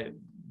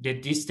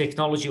this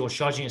technology or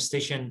charging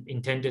station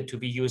intended to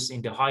be used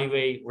in the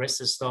highway,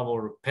 rest stop,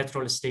 or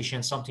petrol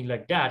station, something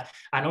like that.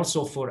 And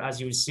also for, as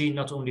you will see,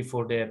 not only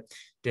for the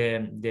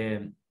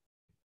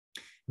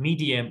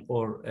medium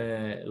or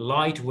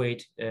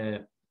lightweight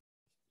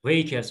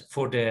vehicles,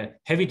 for the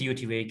heavy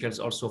duty vehicles,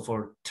 also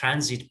for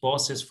transit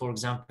buses, for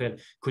example,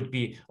 could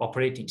be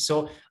operating.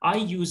 So I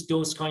use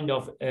those kind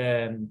of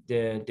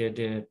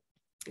the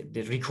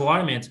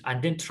requirements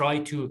and then try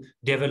to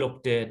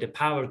develop the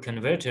power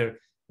converter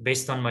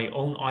based on my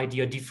own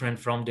idea, different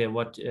from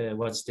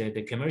what's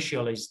the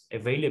commercial is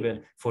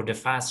available for the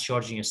fast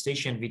charging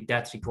station with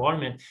that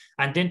requirement,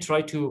 and then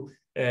try to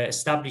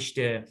establish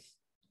the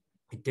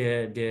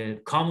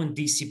common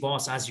DC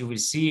bus. As you will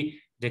see,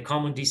 the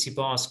common DC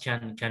bus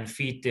can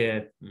feed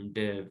the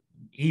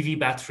EV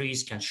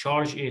batteries, can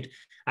charge it,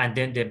 and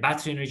then the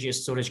battery energy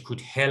storage could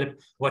help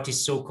what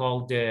is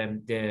so-called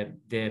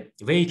the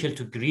vehicle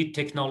to grid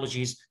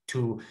technologies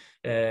to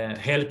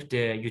help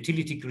the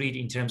utility grid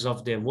in terms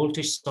of the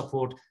voltage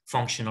support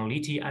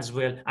functionality as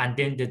well, and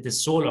then the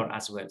solar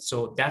as well.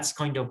 So that's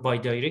kind of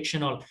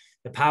bi-directional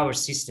power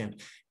system.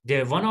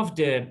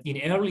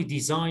 In early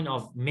design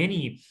of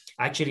many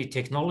actually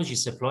technology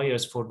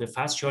suppliers for the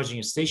fast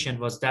charging station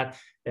was that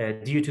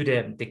due to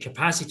the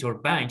capacitor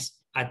banks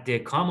at the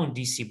common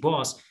DC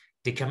bus,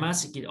 the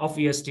capacity,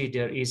 obviously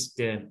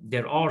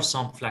there are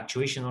some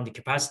fluctuation on the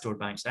capacitor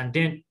banks, and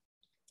then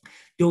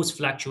those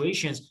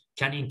fluctuations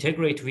can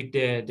integrate with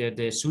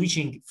the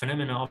switching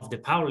phenomena of the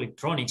power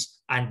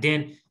electronics, and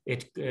then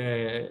it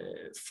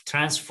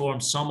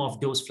transforms some of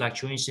those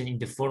fluctuations in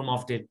the form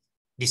of the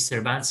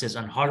disturbances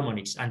and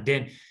harmonics. And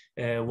then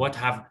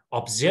what I've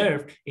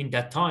observed in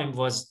that time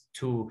was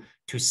to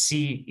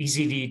see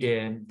easily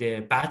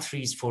the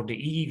batteries for the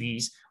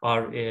EVs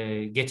are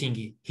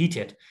getting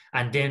heated,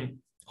 and then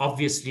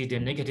obviously the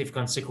negative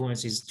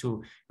consequence is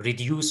to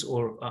reduce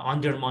or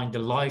undermine the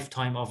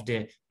lifetime of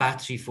the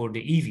battery for the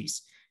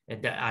EVs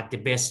at the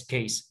best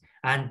case.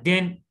 And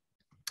then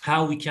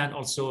how we can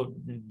also,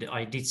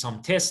 I did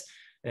some tests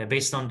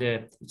based on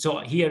so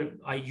here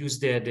I use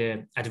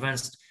the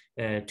advanced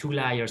 2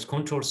 layers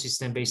control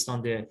system based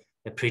on the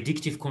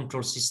predictive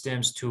control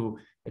systems to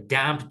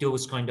damp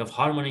those kind of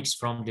harmonics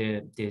from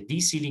the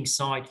DC link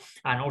side,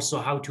 and also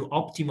how to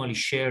optimally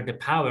share the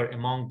power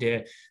among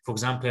for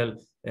example,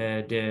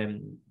 take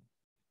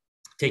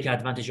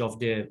advantage of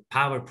the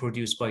power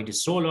produced by the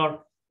solar,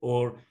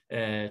 or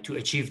to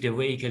achieve the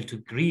vehicle to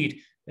grid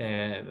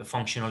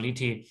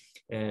functionality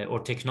or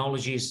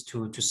technologies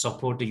to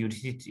support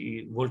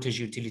the voltage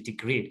utility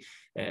grid.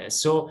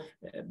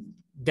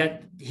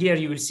 That here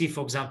you will see,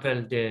 for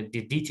example, the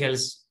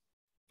details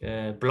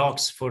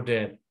blocks for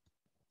the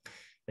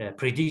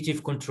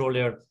predictive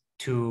controller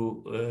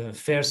to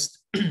first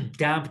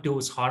damp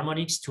those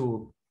harmonics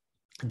to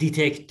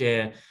detect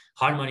the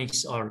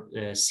harmonics are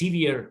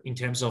severe in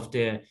terms of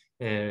the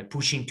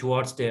pushing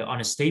towards the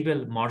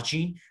unstable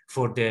margin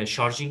for the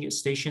charging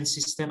station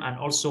system, and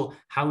also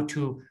how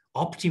to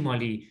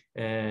optimally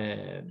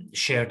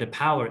share the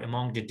power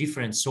among the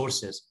different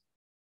sources.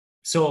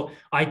 So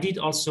I did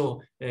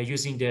also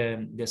using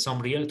some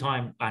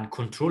real-time and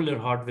controller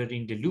hardware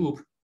in the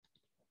loop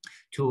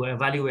to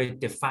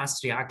evaluate the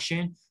fast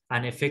reaction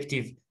and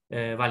effective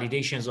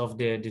validations of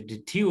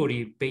the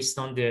theory based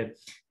on the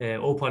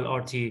Opal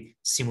RT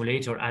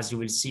simulator. As you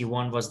will see,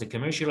 one was the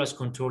commercialized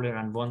controller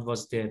and one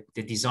was the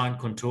design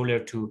controller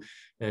to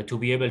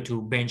be able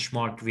to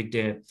benchmark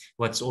with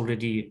what's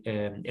already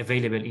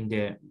available in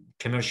the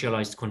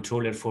commercialized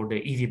controller for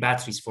the EV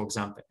batteries, for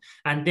example.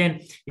 And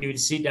then you will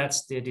see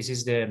this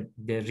is the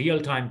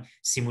real-time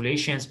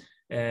simulations.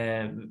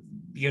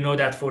 You know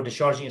that for the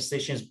charging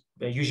stations,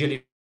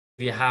 usually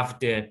we have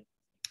the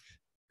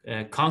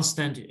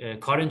constant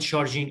current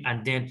charging,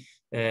 and then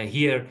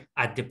here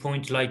at the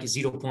point like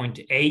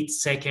 0.8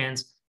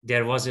 seconds,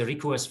 there was a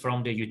request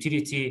from the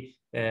utility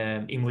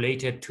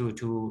emulated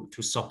to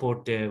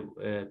support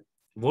the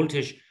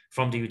voltage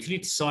from the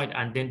utility side,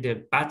 and then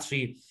the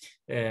battery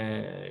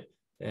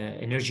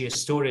energy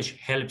storage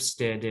helps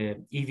the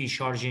EV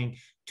charging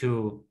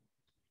to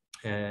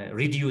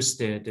reduce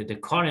the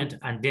current,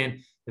 and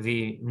then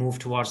we move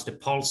towards the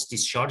pulse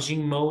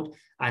discharging mode,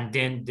 and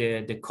then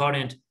the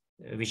current,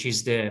 which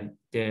is the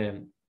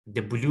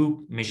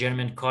blue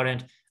measurement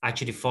current,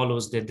 actually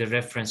follows the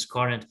reference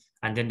current,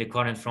 and then the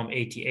current from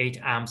 88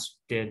 amps,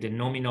 the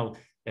nominal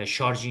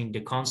charging,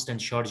 the constant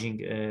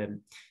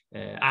charging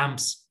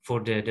amps for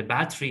the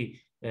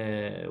battery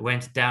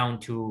went down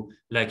to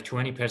like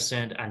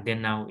 20%, and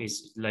then now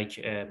is like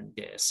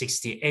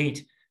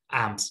 68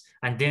 amps.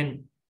 And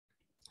then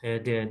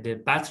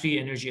the battery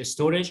energy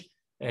storage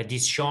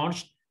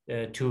discharged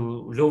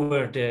to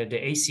lower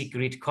the AC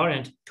grid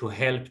current to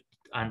help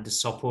and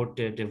support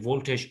the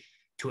voltage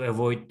to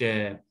avoid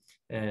the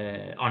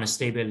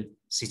unstable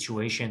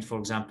situation. For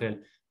example,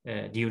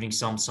 during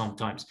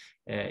sometimes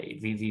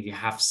we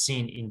have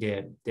seen in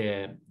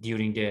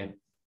during the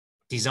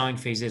design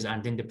phases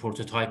and then the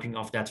prototyping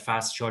of that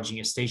fast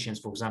charging stations,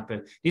 for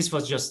example. This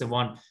was just the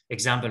one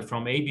example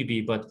from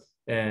ABB, but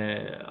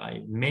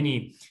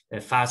many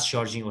fast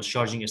charging or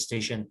charging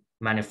station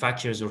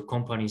manufacturers or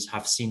companies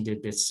have seen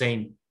the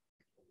same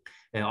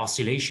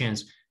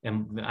oscillations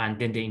and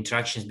then the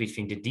interactions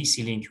between the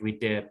DC link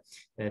with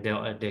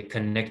the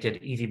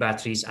connected EV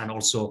batteries, and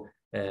also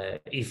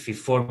if we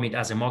form it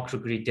as a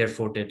microgrid,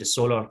 therefore the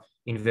solar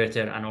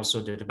inverter and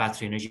also the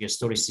battery energy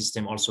storage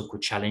system also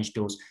could challenge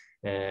those,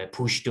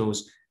 push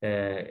those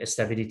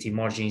stability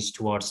margins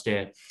towards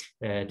the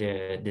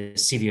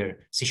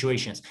severe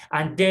situations.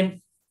 And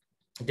then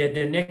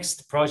the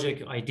next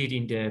project I did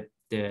in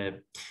the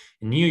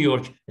New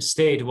York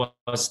State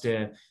was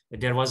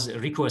there was a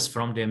request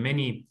from the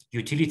many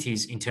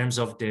utilities in terms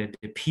of the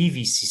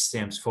PV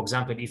systems. For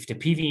example, if the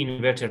PV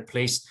inverter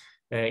placed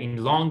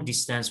in long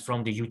distance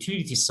from the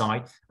utility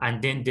side,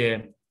 and then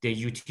the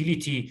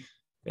utility,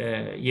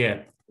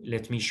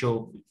 let me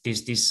show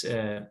this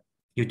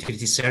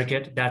utility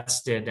circuit.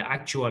 That's the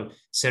actual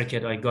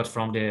circuit I got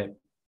from the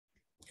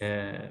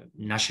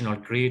National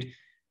Grid,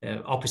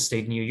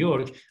 upstate New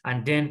York.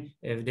 And then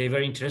they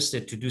were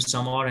interested to do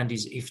some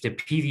R&Ds if the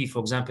PV, for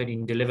example,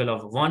 in the level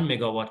of 1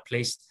 megawatt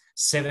placed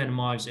 7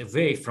 miles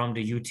away from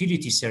the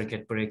utility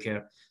circuit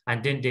breaker.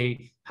 And then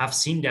they have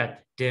seen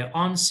that the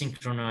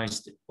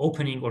unsynchronized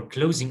opening or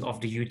closing of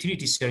the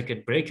utility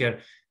circuit breaker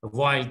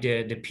while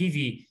the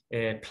PV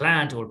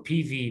plant or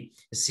PV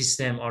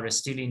system are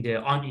still in the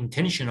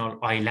unintentional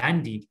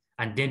islanding,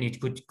 and then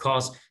it could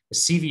cause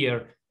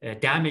severe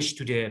damage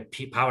to the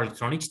power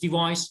electronics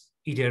device,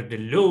 either the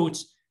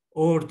loads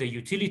or the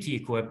utility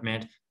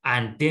equipment,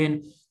 and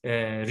then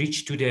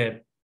reach to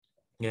the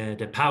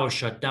power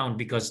shutdown,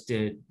 because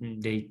they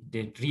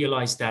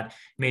realized that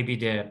maybe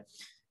the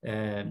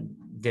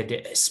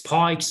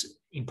spikes,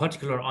 in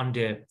particular on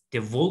the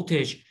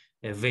voltage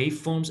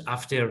waveforms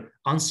after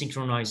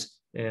unsynchronized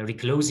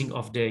reclosing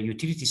of the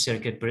utility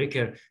circuit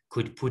breaker,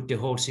 could put the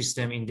whole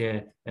system in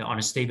the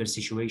unstable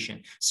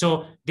situation.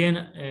 So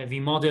then we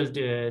modeled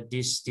the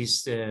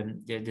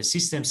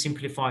system,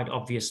 simplified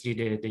obviously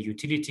the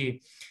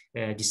utility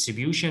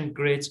distribution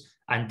grids,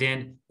 and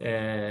then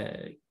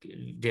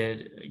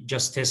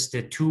just test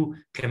the two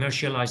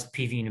commercialized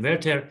PV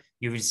inverter.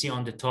 You will see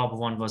on the top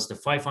one was the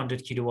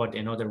 500 kilowatt,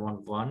 another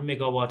one 1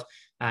 megawatt,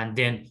 and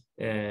then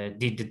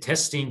did the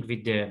testing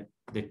with the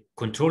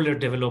controller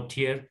developed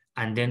here,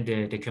 and then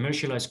the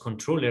commercialized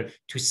controller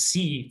to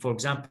see, for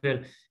example,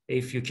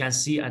 if you can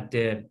see at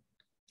the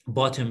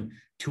bottom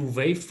two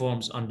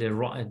waveforms on the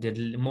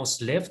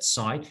most left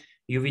side,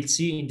 you will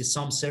see in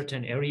some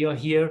certain area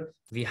here,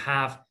 we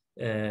have,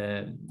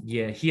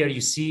 here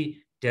you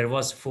see there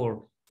was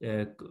for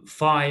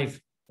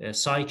 5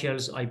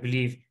 cycles, I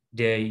believe,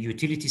 the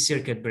utility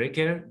circuit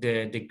breaker,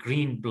 the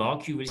green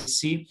block you will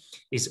see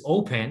is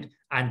opened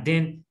and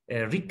then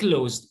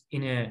reclosed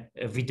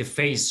with the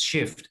phase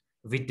shift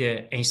with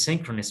the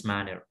asynchronous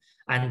manner.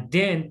 And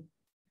then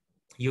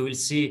you will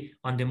see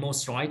on the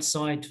most right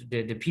side,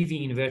 the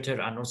PV inverter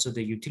and also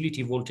the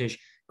utility voltage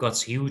got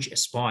huge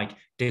spike.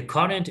 The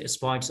current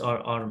spikes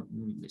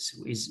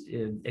is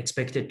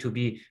expected to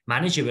be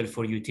manageable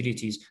for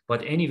utilities.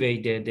 But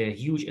anyway, the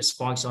huge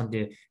spikes on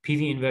the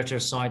PV inverter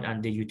side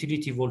and the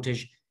utility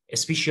voltage,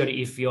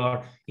 especially if you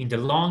are in the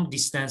long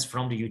distance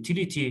from the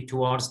utility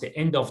towards the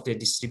end of the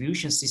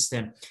distribution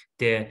system,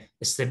 the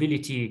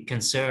stability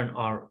concern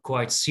are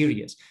quite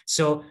serious.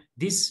 So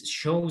this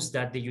shows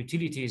that the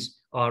utilities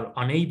are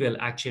unable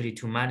actually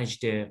to manage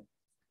the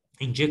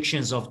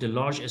injections of the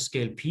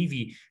large-scale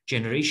PV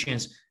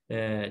generations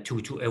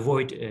to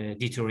avoid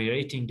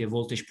deteriorating the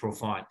voltage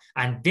profile.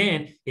 And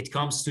then it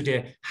comes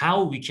to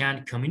how we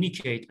can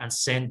communicate and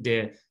send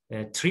the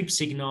trip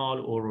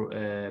signal or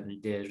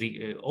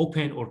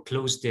open or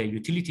close the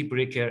utility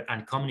breaker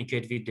and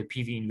communicate with the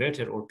PV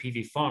inverter or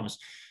PV farms.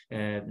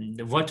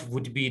 What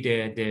would be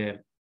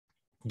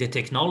the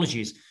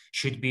technologies?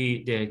 Should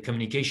be the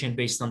communication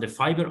based on the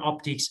fiber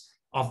optics.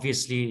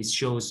 Obviously, it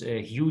shows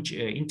a huge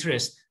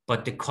interest,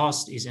 but the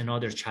cost is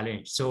another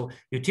challenge. So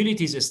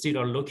utilities still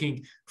are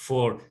looking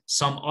for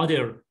some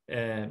other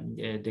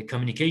the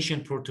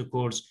communication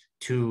protocols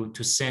to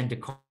send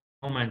the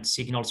command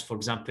signals, for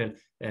example,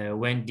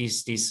 when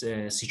this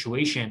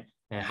situation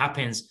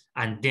happens,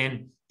 and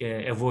then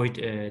avoid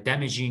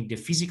damaging the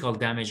physical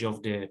damage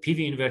of the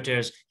PV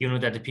inverters. You know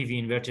that the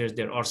PV inverters,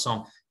 there are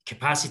some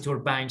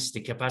capacitor banks.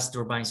 The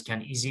capacitor banks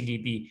can easily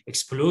be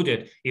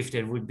exploded if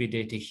there would be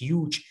the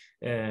huge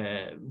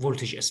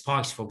voltage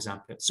spikes, for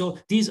example. So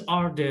these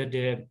are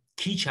the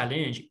key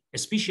challenge,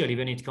 especially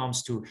when it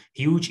comes to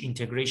huge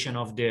integration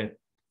of the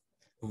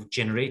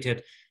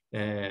generated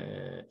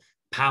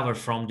power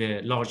from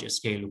the large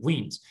scale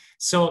winds.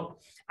 So,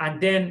 and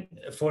then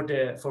for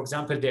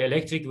example, the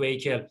electric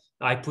vehicle,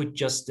 I put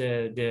just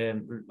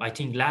I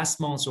think last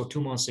month or 2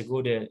 months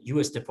ago, the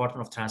US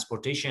Department of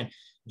Transportation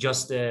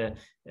just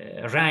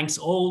ranks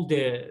all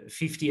the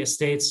 51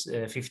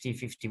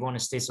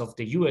 states of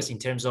the US in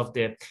terms of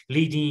the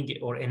leading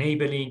or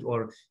enabling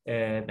or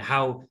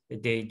how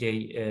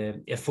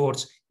they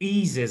efforts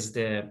eases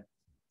the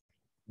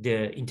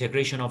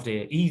integration of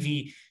the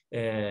EV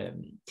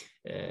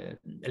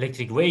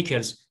electric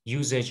vehicles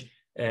usage.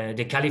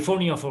 The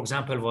California, for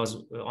example, was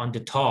on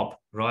the top,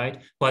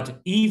 right? But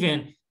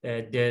even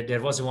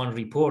there was one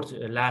report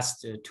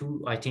last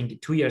 2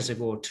 years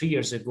ago or 3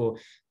 years ago.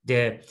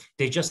 They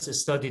just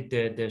studied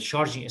the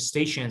charging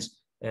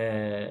stations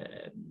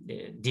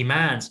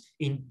demands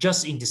in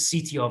the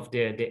city of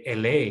the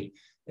LA.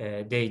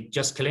 They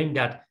just claimed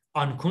that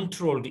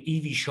uncontrolled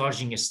EV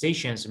charging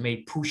stations may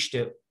push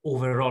the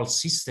overall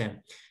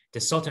system, the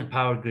Southern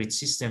Power Grid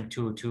system,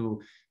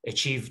 to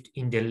achieve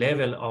in the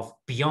level of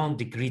beyond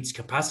the grid's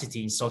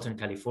capacity in Southern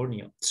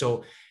California.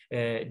 So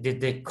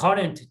the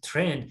current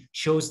trend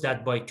shows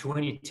that by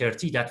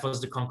 2030, that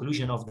was the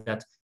conclusion of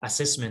that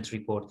assessment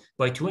report.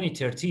 By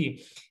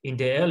 2030, in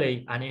the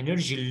LA, an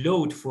energy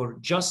load for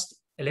just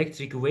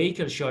electric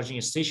vehicle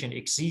charging station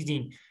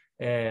exceeding,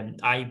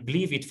 I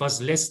believe it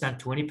was less than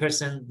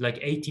 20%, like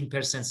 18%,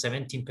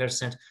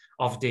 17%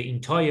 of the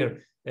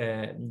entire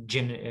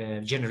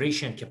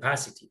generation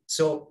capacity.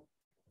 So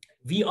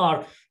we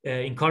are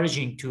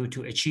encouraging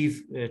to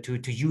achieve,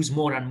 to use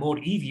more and more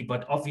EV,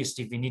 but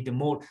obviously we need the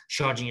more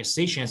charging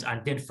stations.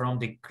 And then from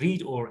the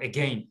grid, or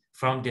again,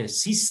 from the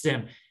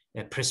system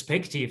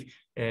perspective,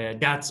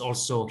 that's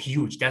also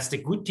huge. That's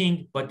the good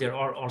thing, but there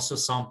are also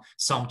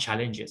some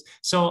challenges.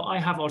 So I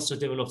have also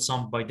developed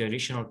some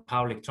bidirectional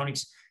power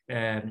electronics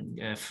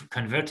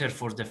converter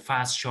for the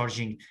fast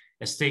charging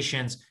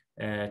stations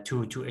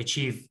to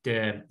achieve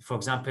for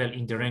example,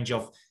 in the range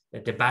of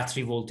the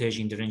battery voltage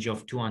in the range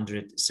of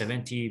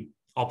 270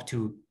 up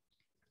to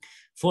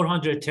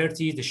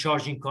 430, the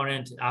charging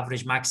current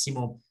average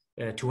maximum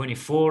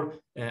 24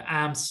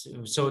 amps.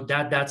 So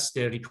that's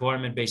the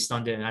requirement based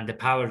on and the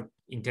power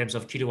in terms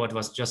of kilowatt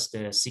was just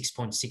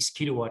 6.6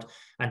 kilowatt,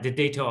 and the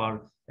data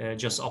are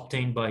just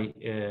obtained by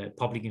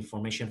public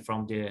information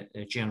from the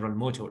General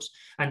Motors.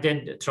 And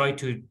then try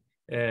to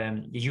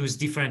use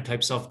different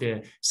types of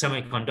the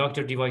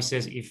semiconductor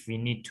devices. If we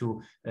need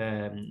to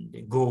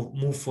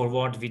move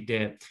forward with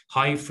the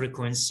high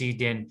frequency,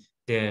 then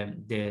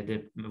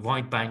the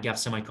wide bandgap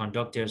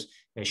semiconductors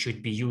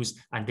should be used,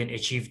 and then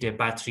achieve the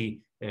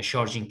battery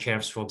charging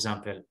curves, for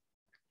example,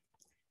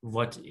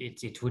 what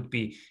it would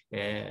be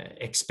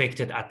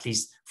expected, at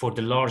least for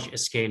the large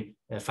scale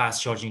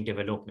fast charging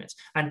developments.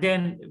 And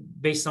then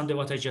based on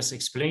what I just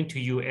explained to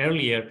you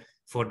earlier,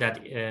 for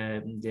that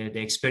the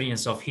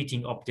experience of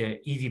heating up the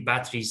EV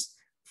batteries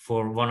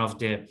for one of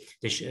the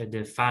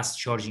fast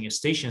charging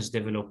stations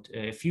developed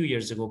a few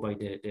years ago by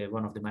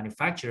one of the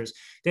manufacturers.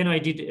 Then I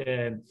did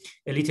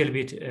a little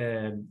bit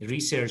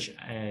research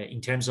in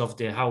terms of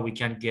how we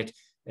can get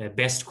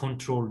best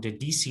control the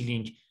DC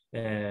link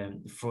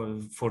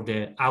for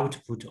the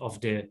output of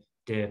the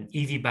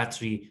EV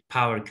battery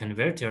power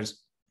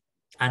converters,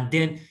 and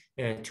then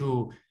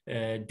to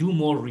do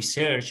more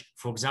research.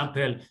 For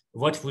example,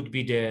 what would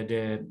be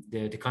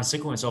the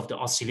consequence of the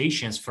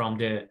oscillations from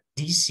the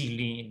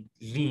DC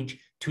link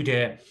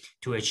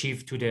to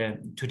achieve to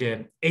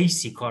the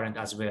AC current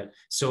as well.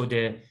 So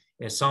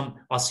some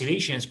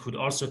oscillations could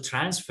also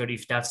transfer,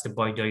 if that's the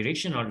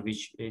bidirectional,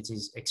 which it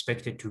is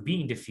expected to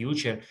be in the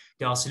future.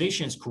 The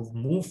oscillations could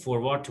move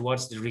forward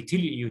towards the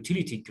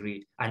utility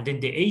grid, and then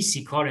the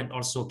AC current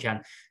also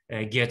can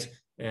get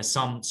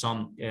some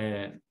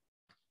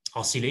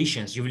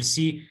oscillations. You will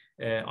see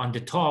on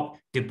the top,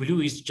 the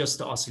blue is just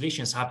the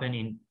oscillations happen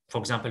in, for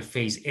example,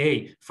 phase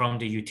A from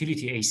the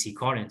utility AC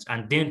currents.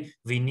 And then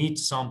we need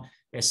some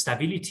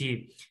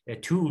stability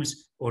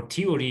tools or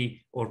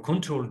theory or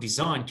control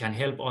design can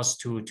help us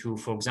to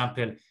for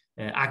example,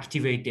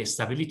 activate the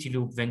stability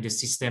loop when the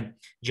system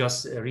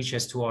just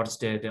reaches towards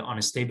the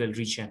unstable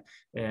region.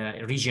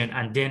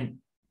 And then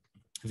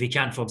we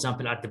can, for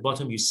example, at the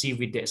bottom, you see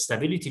with the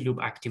stability loop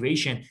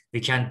activation, we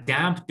can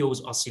damp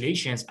those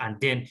oscillations and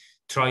then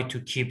try to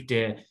keep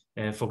the,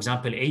 for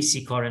example,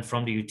 AC current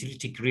from the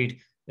utility grid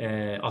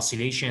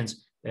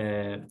oscillations,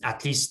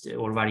 at least,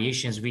 or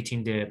variations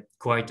within the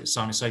quite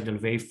sinusoidal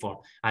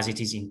waveform as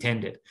it is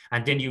intended.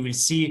 And then you will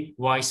see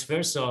vice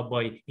versa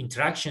by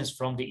interactions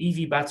from the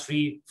EV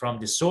battery, from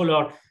the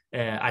solar,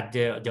 at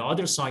the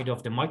other side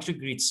of the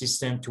microgrid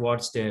system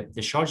towards the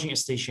charging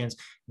stations.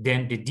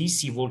 Then the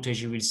DC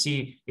voltage, you will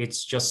see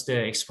it's just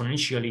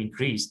exponentially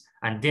increased.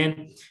 And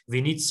then we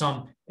need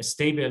some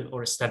stable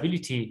or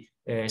stability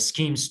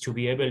schemes to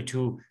be able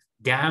to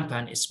damp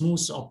and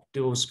smooth up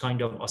those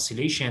kind of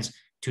oscillations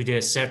to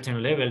the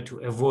certain level to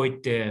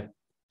avoid the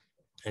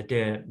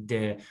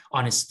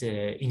honest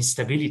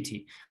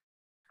instability.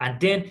 And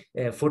then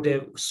for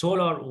the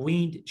solar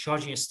wind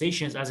charging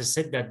stations, as I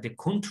said, that the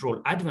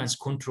advanced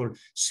control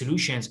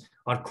solutions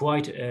are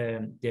quite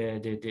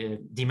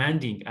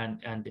demanding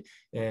and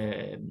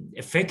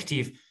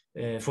effective.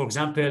 For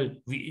example,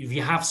 we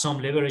have some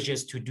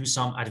leverages to do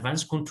some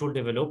advanced control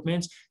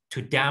developments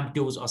to damp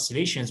those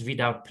oscillations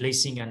without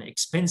placing an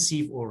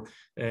expensive or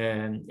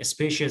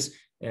spacious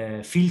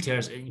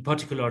filters, in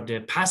particular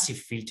the passive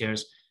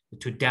filters,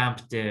 to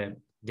damp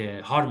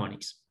the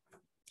harmonics.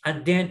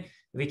 And then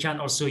we can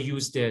also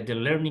use the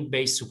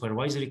learning-based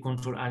supervisory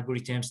control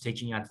algorithms,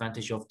 taking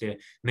advantage of the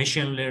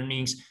machine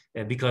learnings,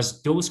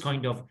 because those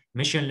kind of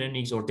machine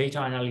learnings or data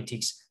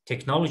analytics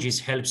technologies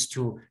helps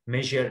to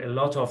measure a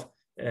lot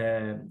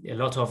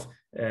of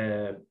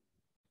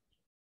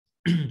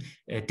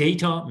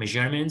data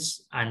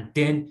measurements, and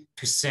then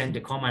to send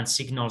the command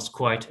signals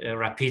quite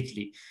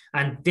rapidly.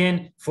 And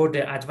then for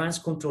the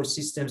advanced control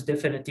systems,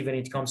 definitely when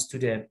it comes to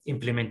the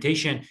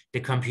implementation, the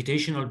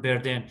computational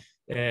burden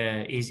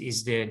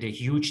is the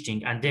huge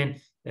thing. And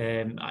then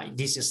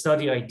this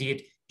study I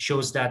did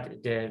shows that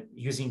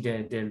using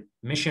the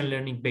machine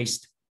learning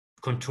based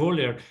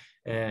controller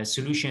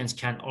solutions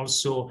can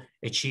also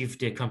achieve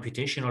the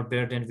computational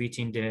burden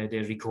within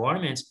the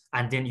requirements,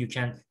 and then you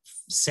can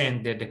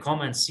send the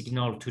command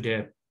signal to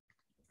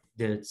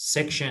the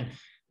section,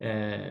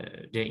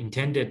 the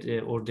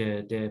intended or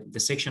the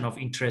section of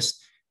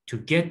interest, to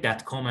get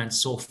that command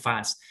so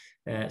fast.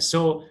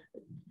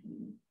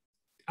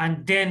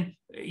 And then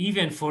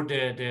even for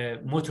the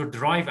motor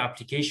drive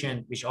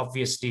application, which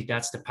obviously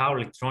that's the power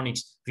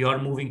electronics, we are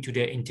moving to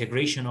the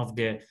integration of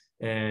the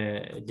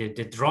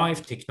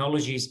drive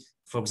technologies.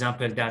 For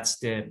example, that's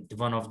the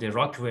one of the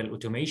Rockwell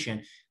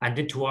automation, and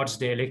then towards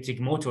the electric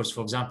motors,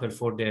 for example,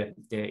 for the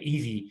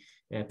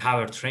EV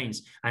power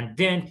trains. And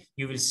then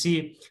you will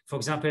see, for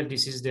example,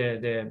 this is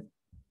the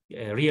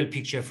real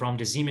picture from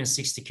the Siemens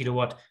 60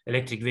 kilowatt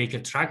electric vehicle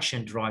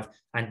traction drive.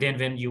 And then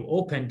when you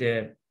open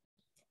the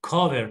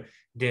cover,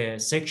 the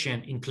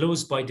section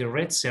enclosed by the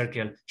red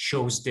circle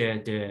shows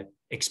the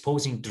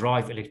exposing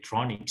drive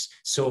electronics.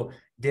 So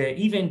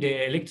even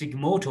the electric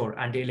motor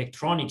and the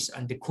electronics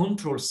and the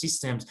control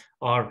systems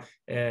are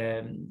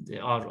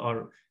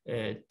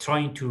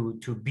trying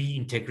to be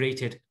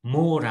integrated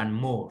more and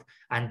more.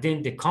 And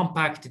then the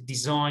compact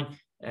design,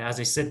 as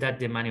I said, that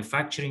the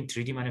manufacturing,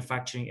 3D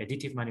manufacturing,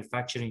 additive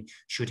manufacturing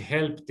should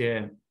help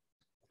the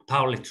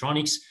power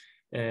electronics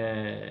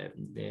the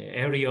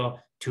area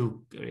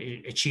to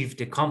achieve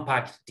the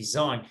compact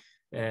design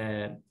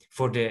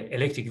for the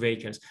electric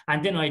vehicles.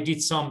 And then I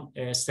did some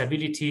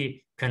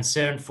stability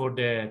concern for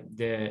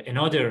the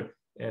another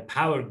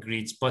power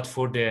grids, but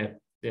for the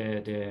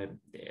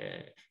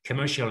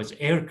commercial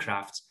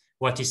aircrafts.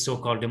 What is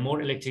so-called the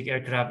more electric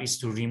aircraft is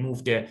to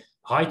remove the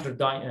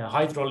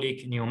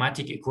hydraulic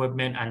pneumatic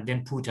equipment and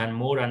then put on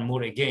more and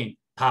more again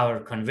power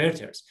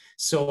converters.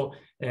 So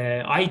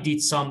I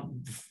did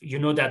some, you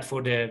know, that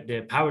for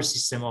the power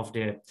system of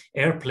the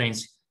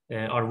airplanes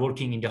are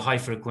working in the high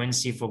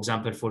frequency, for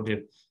example, for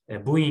the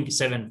Boeing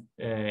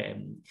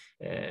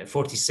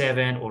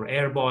 747 or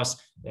Airbus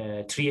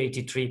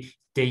 383,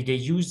 they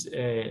use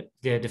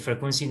the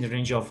frequency in the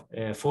range of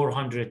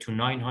 400 to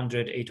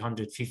 900,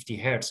 850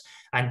 hertz.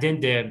 And then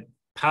the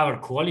power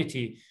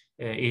quality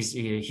is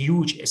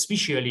huge,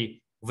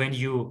 especially when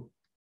you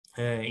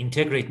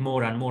integrate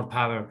more and more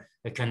power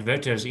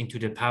converters into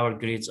the power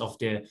grids of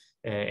the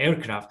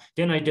aircraft.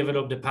 Then I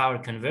developed the power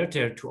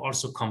converter to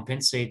also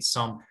compensate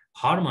some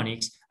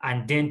harmonics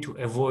and then to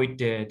avoid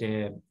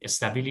the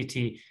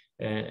stability,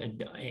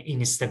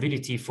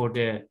 instability for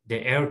the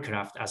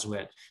aircraft as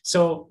well.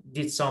 So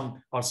did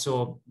some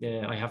also,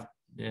 I have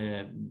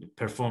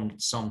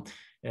performed some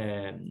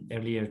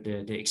earlier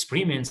the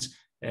experiments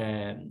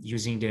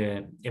using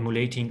the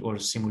emulating or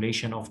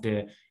simulation of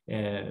the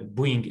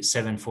Boeing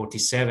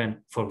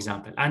 747, for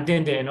example. And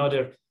then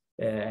another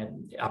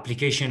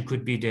application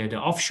could be the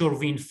offshore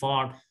wind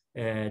farm.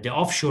 The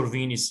offshore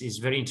wind is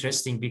very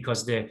interesting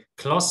because the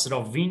cluster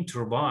of wind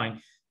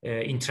turbine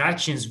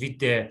interactions with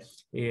the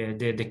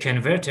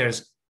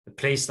converters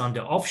placed on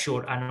the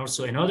offshore and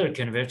also another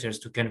converters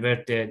to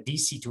convert the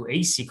DC to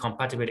AC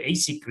compatible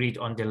AC grid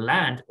on the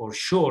land or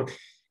shore.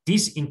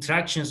 These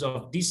interactions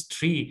of these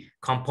three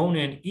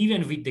components,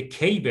 even with the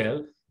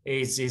cable,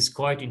 is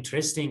quite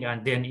interesting.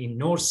 And then in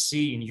North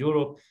Sea, in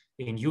Europe,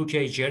 in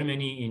UK,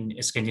 Germany,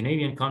 in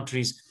Scandinavian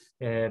countries,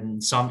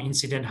 some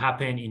incident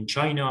happened in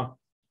China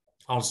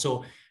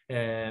also.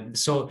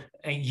 So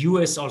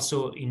US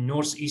also in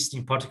Northeast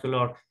in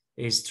particular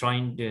is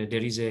trying,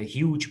 there is a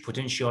huge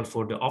potential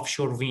for the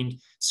offshore wind.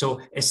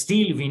 So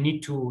still we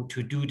need to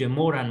do the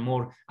more and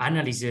more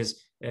analysis,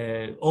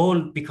 all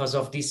because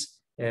of these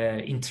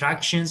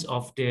interactions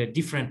of the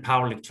different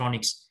power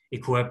electronics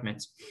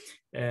equipment.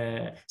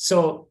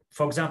 So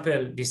for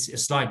example, this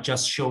slide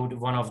just showed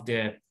one of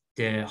the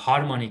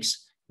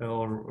harmonics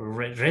or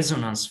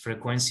resonance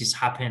frequencies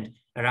happened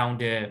around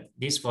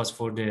this was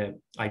for the,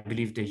 I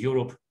believe, the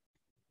Europe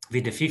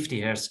with the 50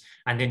 hertz.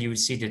 And then you will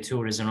see the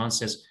two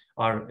resonances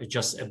are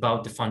just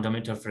about the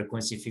fundamental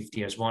frequency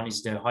 50 hertz. One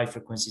is the high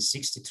frequency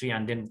 63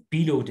 and then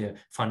below the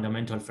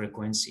fundamental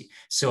frequency.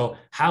 So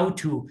how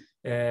to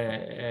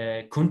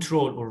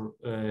control or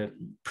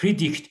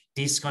predict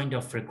these kind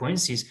of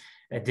frequencies?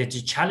 The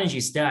challenge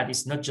is that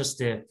it's not just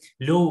the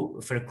low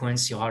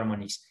frequency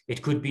harmonics.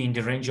 It could be in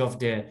the range of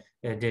the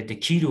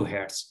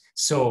kilohertz.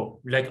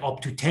 So like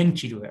up to 10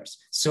 kilohertz.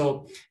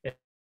 So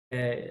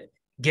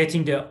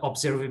getting the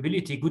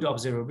observability, good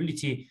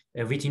observability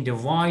within the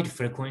wide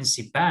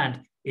frequency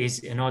band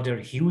is another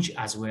huge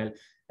as well.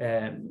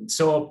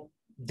 So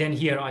then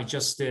here I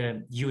just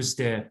use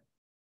the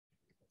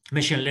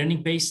machine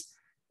learning based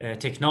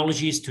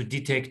technologies to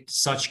detect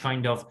such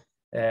kind of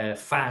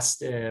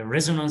fast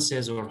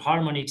resonances or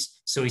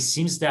harmonics. So it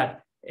seems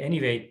that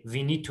anyway,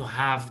 we need to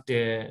have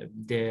a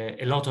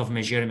lot of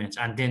measurements,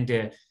 and then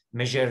the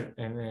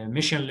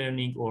machine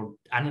learning or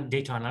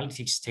data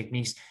analytics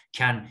techniques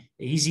can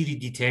easily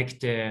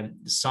detect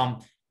some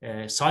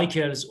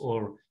cycles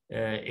or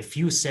a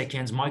few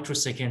seconds,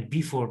 microsecond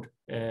before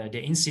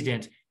the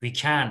incident. We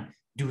can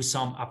do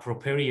some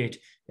appropriate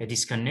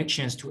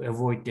disconnections to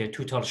avoid the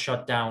total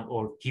shutdown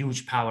or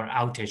huge power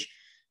outage.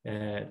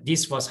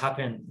 This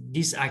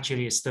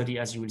actually a study,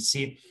 as you will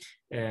see,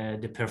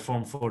 the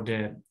perform for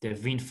the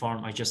wind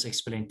farm I just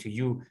explained to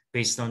you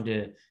based on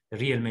the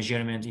real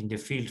measurement in the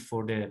field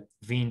for the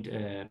wind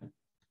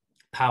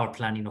power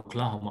plant in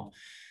Oklahoma.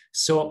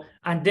 So,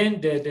 and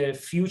then the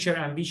future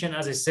ambition,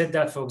 as I said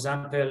that, for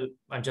example,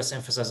 I just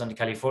emphasized on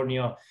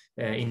California,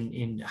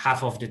 in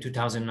half of the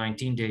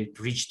 2019, they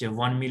reached the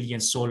 1 million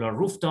solar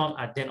rooftop.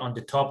 And then on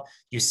the top,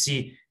 you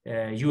see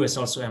US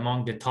also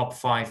among the top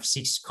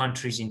 5-6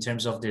 countries in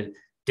terms of the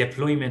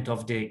deployment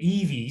of the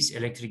EVs,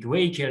 electric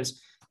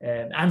vehicles,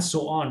 and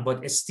so on.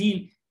 But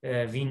still,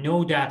 we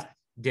know that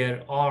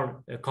there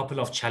are a couple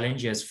of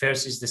challenges.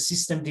 First is the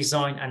system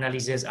design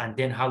analysis, and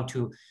then how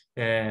to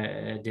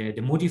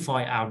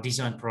modify our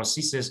design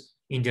processes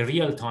in the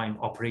real-time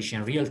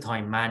operation,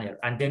 real-time manner.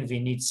 And then we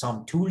need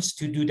some tools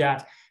to do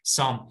that,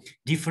 some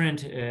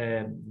different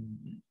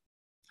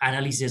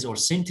analysis or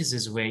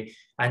synthesis way.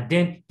 And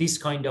then this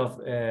kind of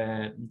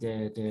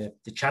the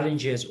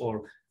challenges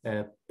or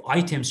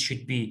items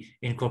should be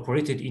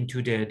incorporated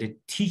into the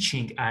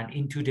teaching and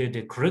into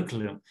the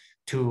curriculum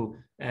to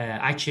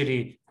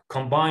actually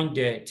combine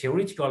the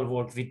theoretical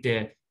work with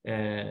the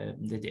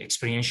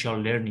experiential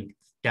learning.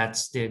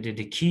 That's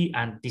the key,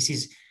 and this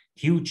is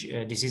huge.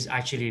 This is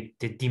actually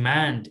the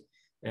demand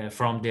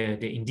from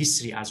the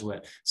industry as well.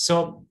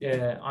 So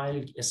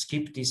I'll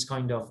skip this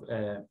kind of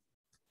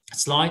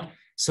slide.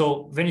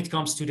 So when it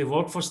comes to the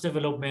workforce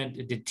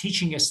development, the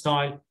teaching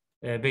style,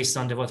 based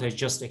on what I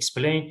just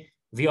explained,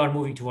 we are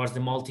moving towards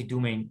the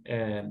multi-domain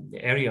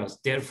areas.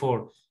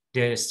 Therefore,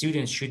 the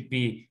students should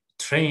be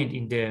trained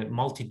in the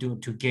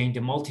to gain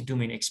the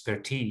multi-domain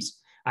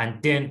expertise,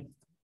 and then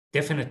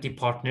definitely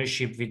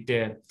partnership with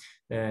the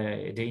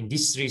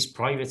industries,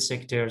 private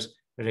sectors,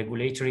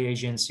 regulatory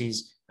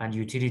agencies, and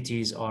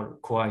utilities are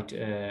quite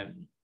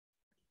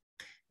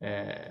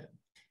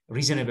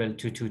reasonable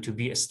to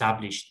be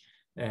established.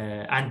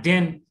 And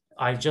then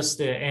I'll just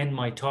end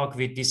my talk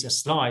with this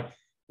slide.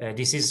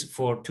 This is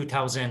for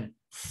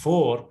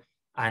 2004,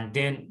 and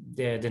then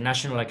the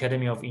National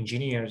Academy of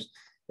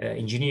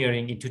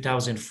Engineering in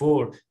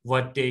 2004,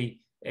 what they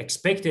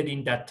expected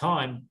in that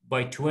time,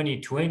 by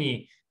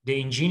 2020, the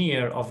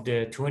engineer of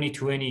the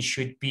 2020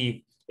 should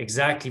be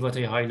exactly what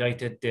I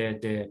highlighted,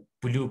 the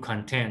blue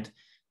content,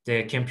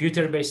 the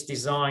computer-based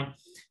design,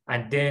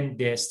 and then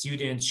the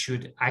students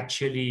should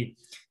actually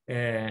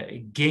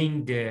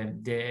gain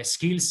the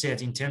skill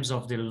set in terms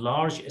of the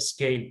large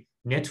scale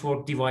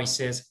network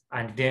devices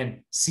and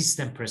then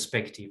system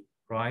perspective,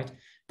 right?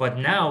 But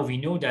now we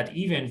know that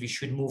even we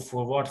should move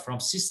forward from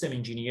system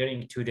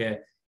engineering to the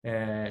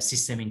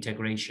system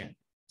integration.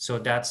 So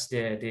that's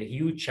the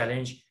huge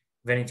challenge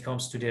when it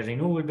comes to the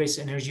renewable-based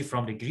energy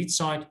from the grid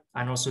side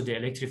and also the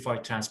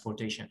electrified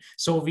transportation.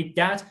 So with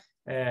that,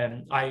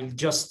 I'll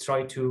just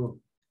try to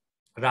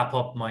wrap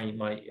up my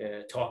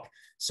talk.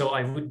 So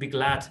I would be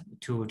glad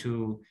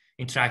to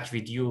interact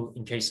with you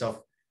in case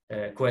of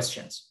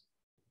questions.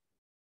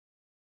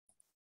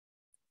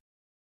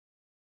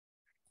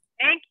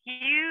 Thank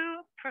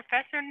you,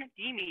 Professor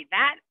Nademi.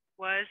 That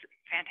was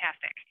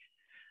fantastic.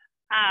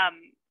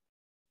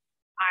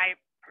 I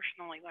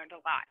personally learned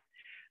a lot.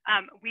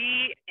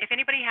 If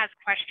anybody has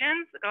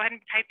questions, go ahead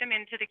and type them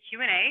into the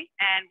Q&A,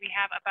 and we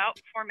have about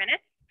 4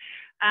 minutes.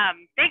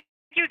 Thank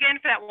you again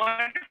for that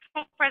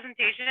wonderful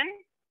presentation.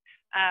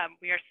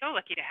 We are so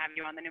lucky to have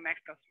you on the New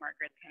Mexico Smart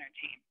Grid Center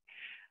team.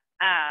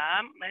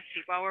 Let's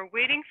see, while we're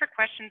waiting for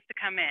questions to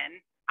come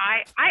in,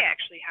 I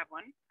actually have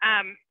one.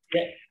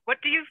 What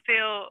do you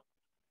feel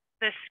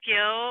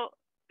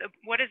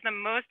what is the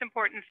most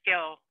important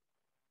skill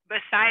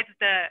besides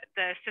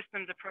the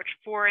systems approach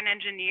for an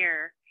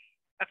engineer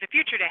of the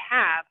future to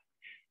have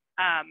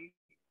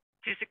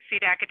to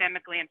succeed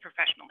academically and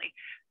professionally,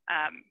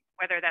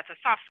 whether that's a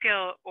soft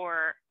skill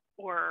or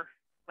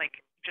like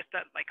just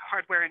like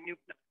hardware and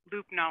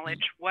loop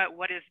knowledge?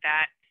 What is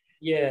that?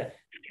 Yeah,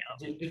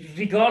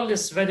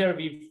 regardless whether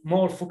we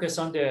more focus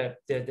on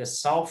the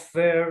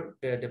software,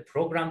 the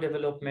program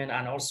development,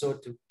 and also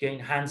to gain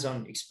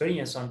hands-on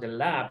experience on the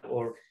lab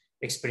or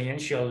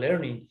experiential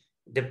learning,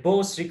 the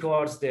both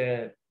requires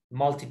the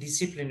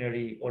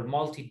multidisciplinary or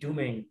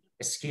multi-domain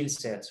skill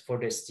sets for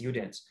the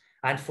students.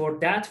 And for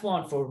that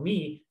one, for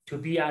me to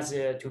be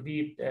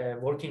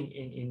working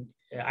in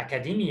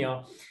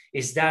academia,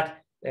 is that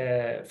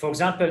for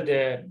example,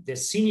 the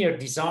senior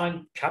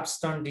design,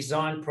 capstone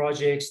design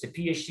projects, the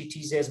PhD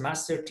thesis,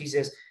 master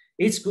thesis,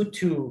 it's good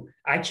to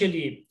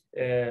actually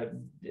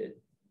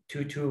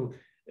to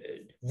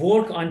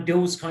work on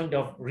those kind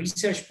of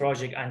research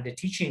projects and the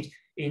teachings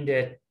in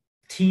the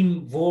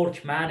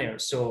teamwork manner.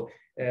 So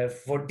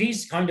for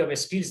these kind of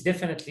skills,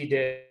 definitely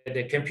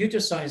the computer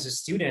science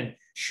student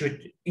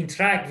should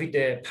interact with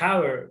the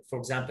power, for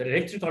example,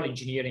 electrical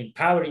engineering,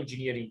 power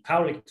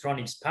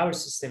electronics, power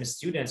system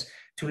students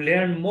to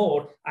learn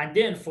more. And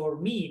then for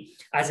me,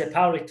 as a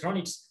power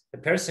electronics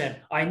person,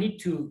 I need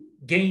to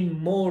gain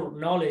more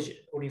knowledge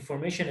or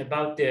information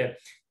about the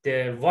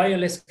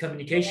wireless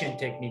communication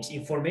techniques,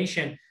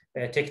 information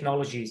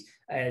technologies.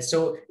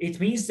 So it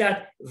means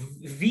that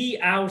we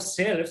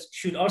ourselves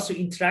should also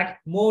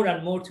interact more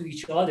and more to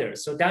each other.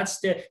 So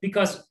that's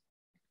because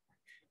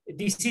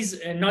this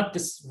is not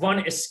this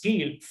one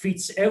skill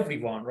fits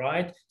everyone,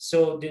 right?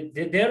 So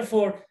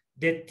therefore,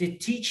 the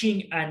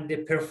teaching and the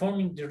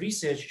performing the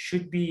research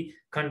should be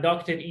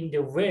conducted in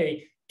the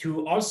way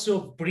to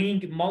also bring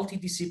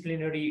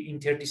multidisciplinary,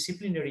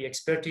 interdisciplinary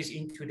expertise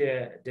into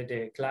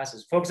the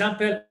classes. For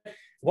example,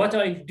 what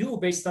I do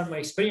based on my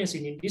experience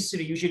in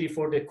industry, usually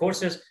for the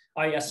courses,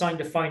 I assign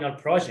the final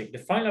project. The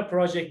final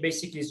project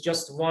basically is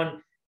just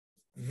one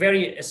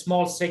very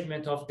small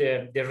segment of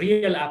the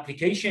real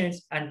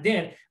applications, and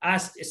then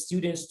ask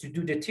students to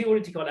do the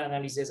theoretical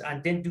analysis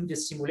and then do the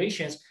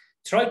simulations,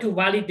 try to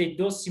validate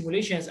those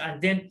simulations,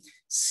 and then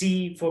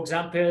see, for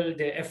example,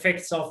 the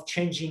effects of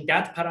changing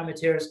that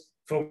parameters.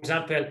 For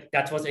example,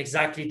 that was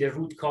exactly the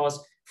root cause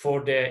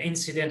for the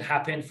incident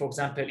happened, for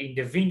example, in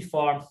the wind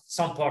farm,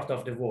 some part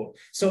of the world.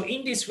 So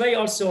in this way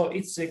also,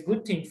 it's a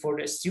good thing for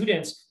the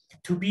students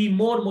to be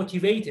more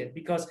motivated,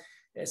 because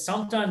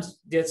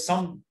sometimes there's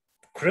some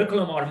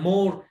curriculum are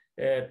more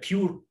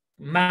pure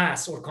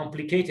mass or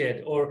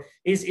complicated, or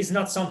is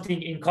not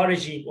something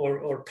encouraging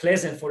or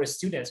pleasant for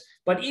students.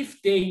 But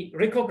if they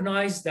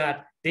recognize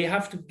that they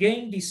have to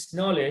gain this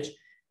knowledge,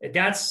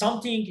 that's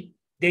something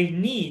they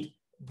need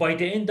by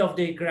the end of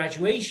their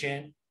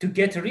graduation to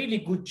get a really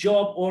good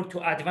job, or to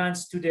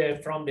advance to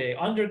from the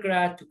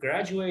undergrad to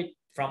graduate,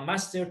 from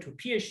master to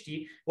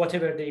PhD,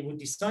 whatever they would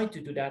decide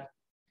to do, that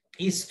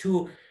is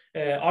to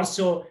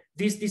also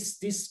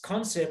this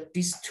concept,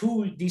 this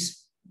tool,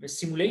 this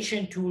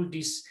simulation tool,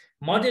 this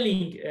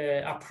modeling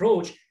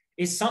approach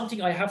is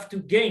something I have to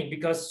gain,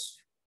 because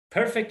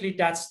perfectly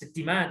that's the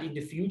demand in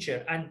the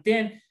future. And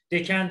then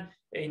they can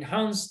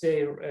enhance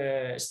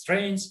their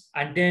strengths,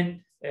 and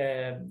then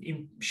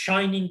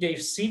shining their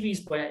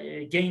CVs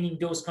by gaining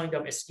those kind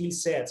of skill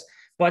sets.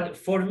 But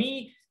for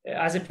me,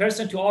 as a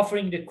person to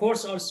offering the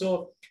course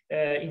also,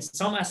 in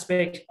some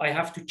aspect, I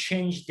have to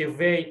change the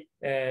way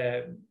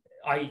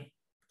I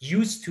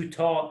used to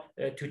talk,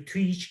 to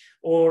teach,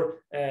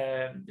 or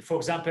for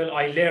example,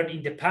 I learned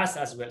in the past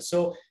as well.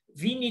 So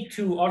we need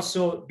to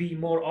also be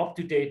more up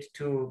to date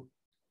to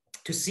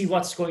see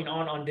what's going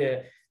on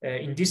the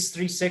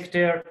industry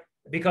sector,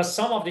 because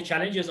some of the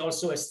challenges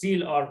also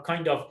still are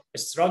kind of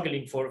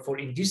struggling for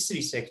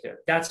industry sector.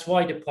 That's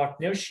why the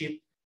partnership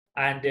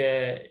and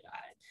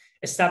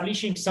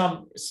establishing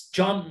some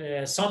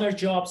summer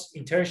jobs,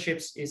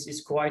 internships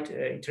is quite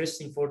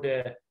interesting for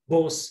the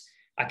both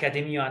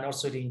academia and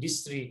also the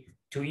industry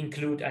to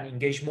include and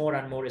engage more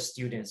and more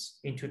students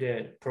into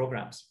the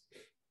programs.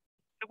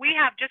 We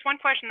have just one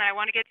question that I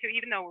want to get to,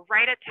 even though we're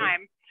right at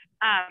time.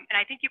 And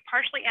I think you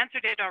partially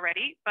answered it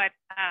already, but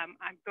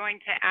I'm going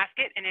to ask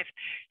it. And if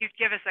you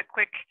give us a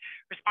quick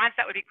response,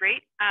 that would be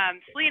great.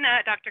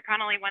 Selena, Dr.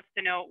 Connolly wants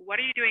to know, what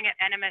are you doing at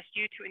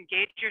NMSU to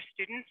engage your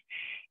students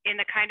in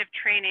the kind of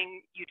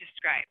training you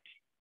described?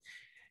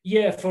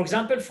 Yeah, for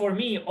example, for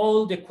me,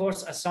 all the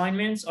course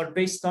assignments are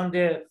based on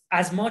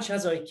as much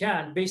as I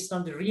can, based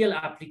on the real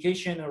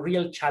application or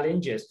real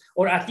challenges,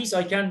 or at least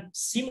I can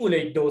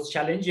simulate those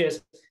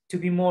challenges to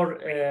be more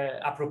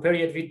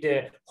appropriate with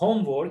the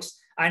homeworks,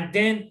 and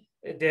then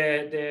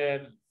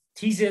the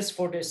thesis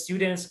for the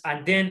students,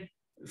 and then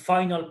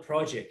final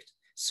project.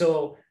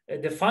 So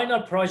the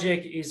final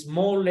project is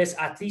more or less,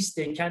 at least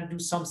they can do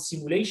some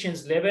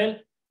simulations level,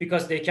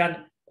 because they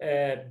can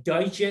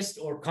digest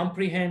or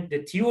comprehend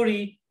the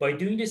theory by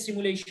doing the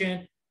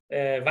simulation,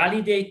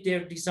 validate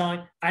their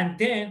design, and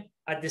then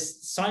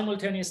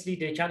simultaneously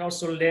they can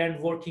also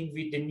learn working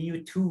with the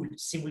new tool,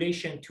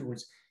 simulation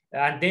tools.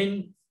 And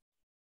then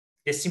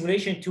the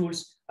simulation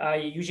tools I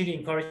usually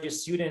encourage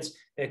students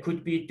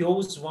could be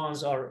those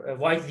ones are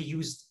widely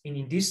used in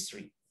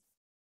industry.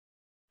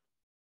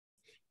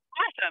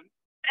 Awesome.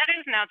 That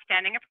is an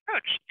outstanding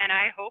approach, and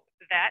I hope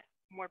that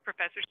more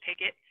professors take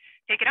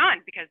it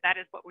on, because that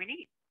is what we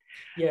need.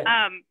 Yeah.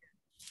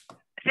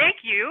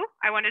 Thank you.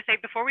 I want to say,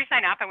 before we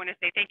sign off, I want to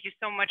say thank you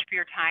so much for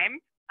your time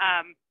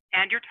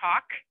and your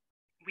talk.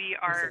 We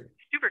are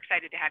super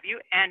excited to have you,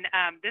 and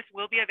this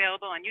will be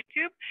available on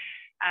YouTube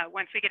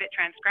once we get it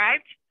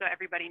transcribed, so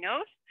everybody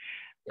knows.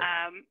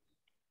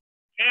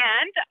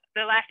 And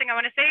the last thing I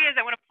want to say is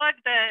I want to plug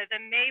the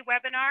May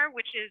webinar,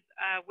 which is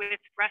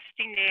with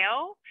Rusty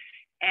Nail,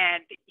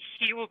 and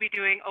he will be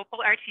doing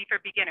Opal RT for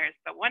beginners.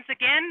 But once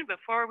again,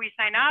 before we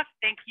sign off,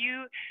 thank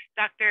you,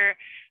 Dr.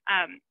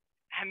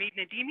 Hamid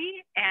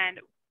Nademi, and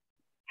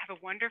have a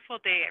wonderful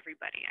day,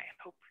 everybody. I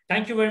hope.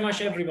 Thank you very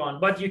much, everyone.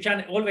 But you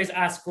can always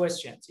ask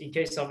questions in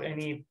case of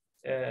any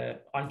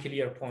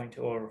unclear point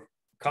or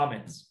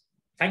comments.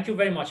 Thank you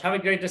very much. Have a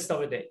great rest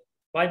of the day.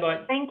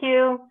 Bye-bye. Thank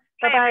you.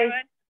 Bye-bye.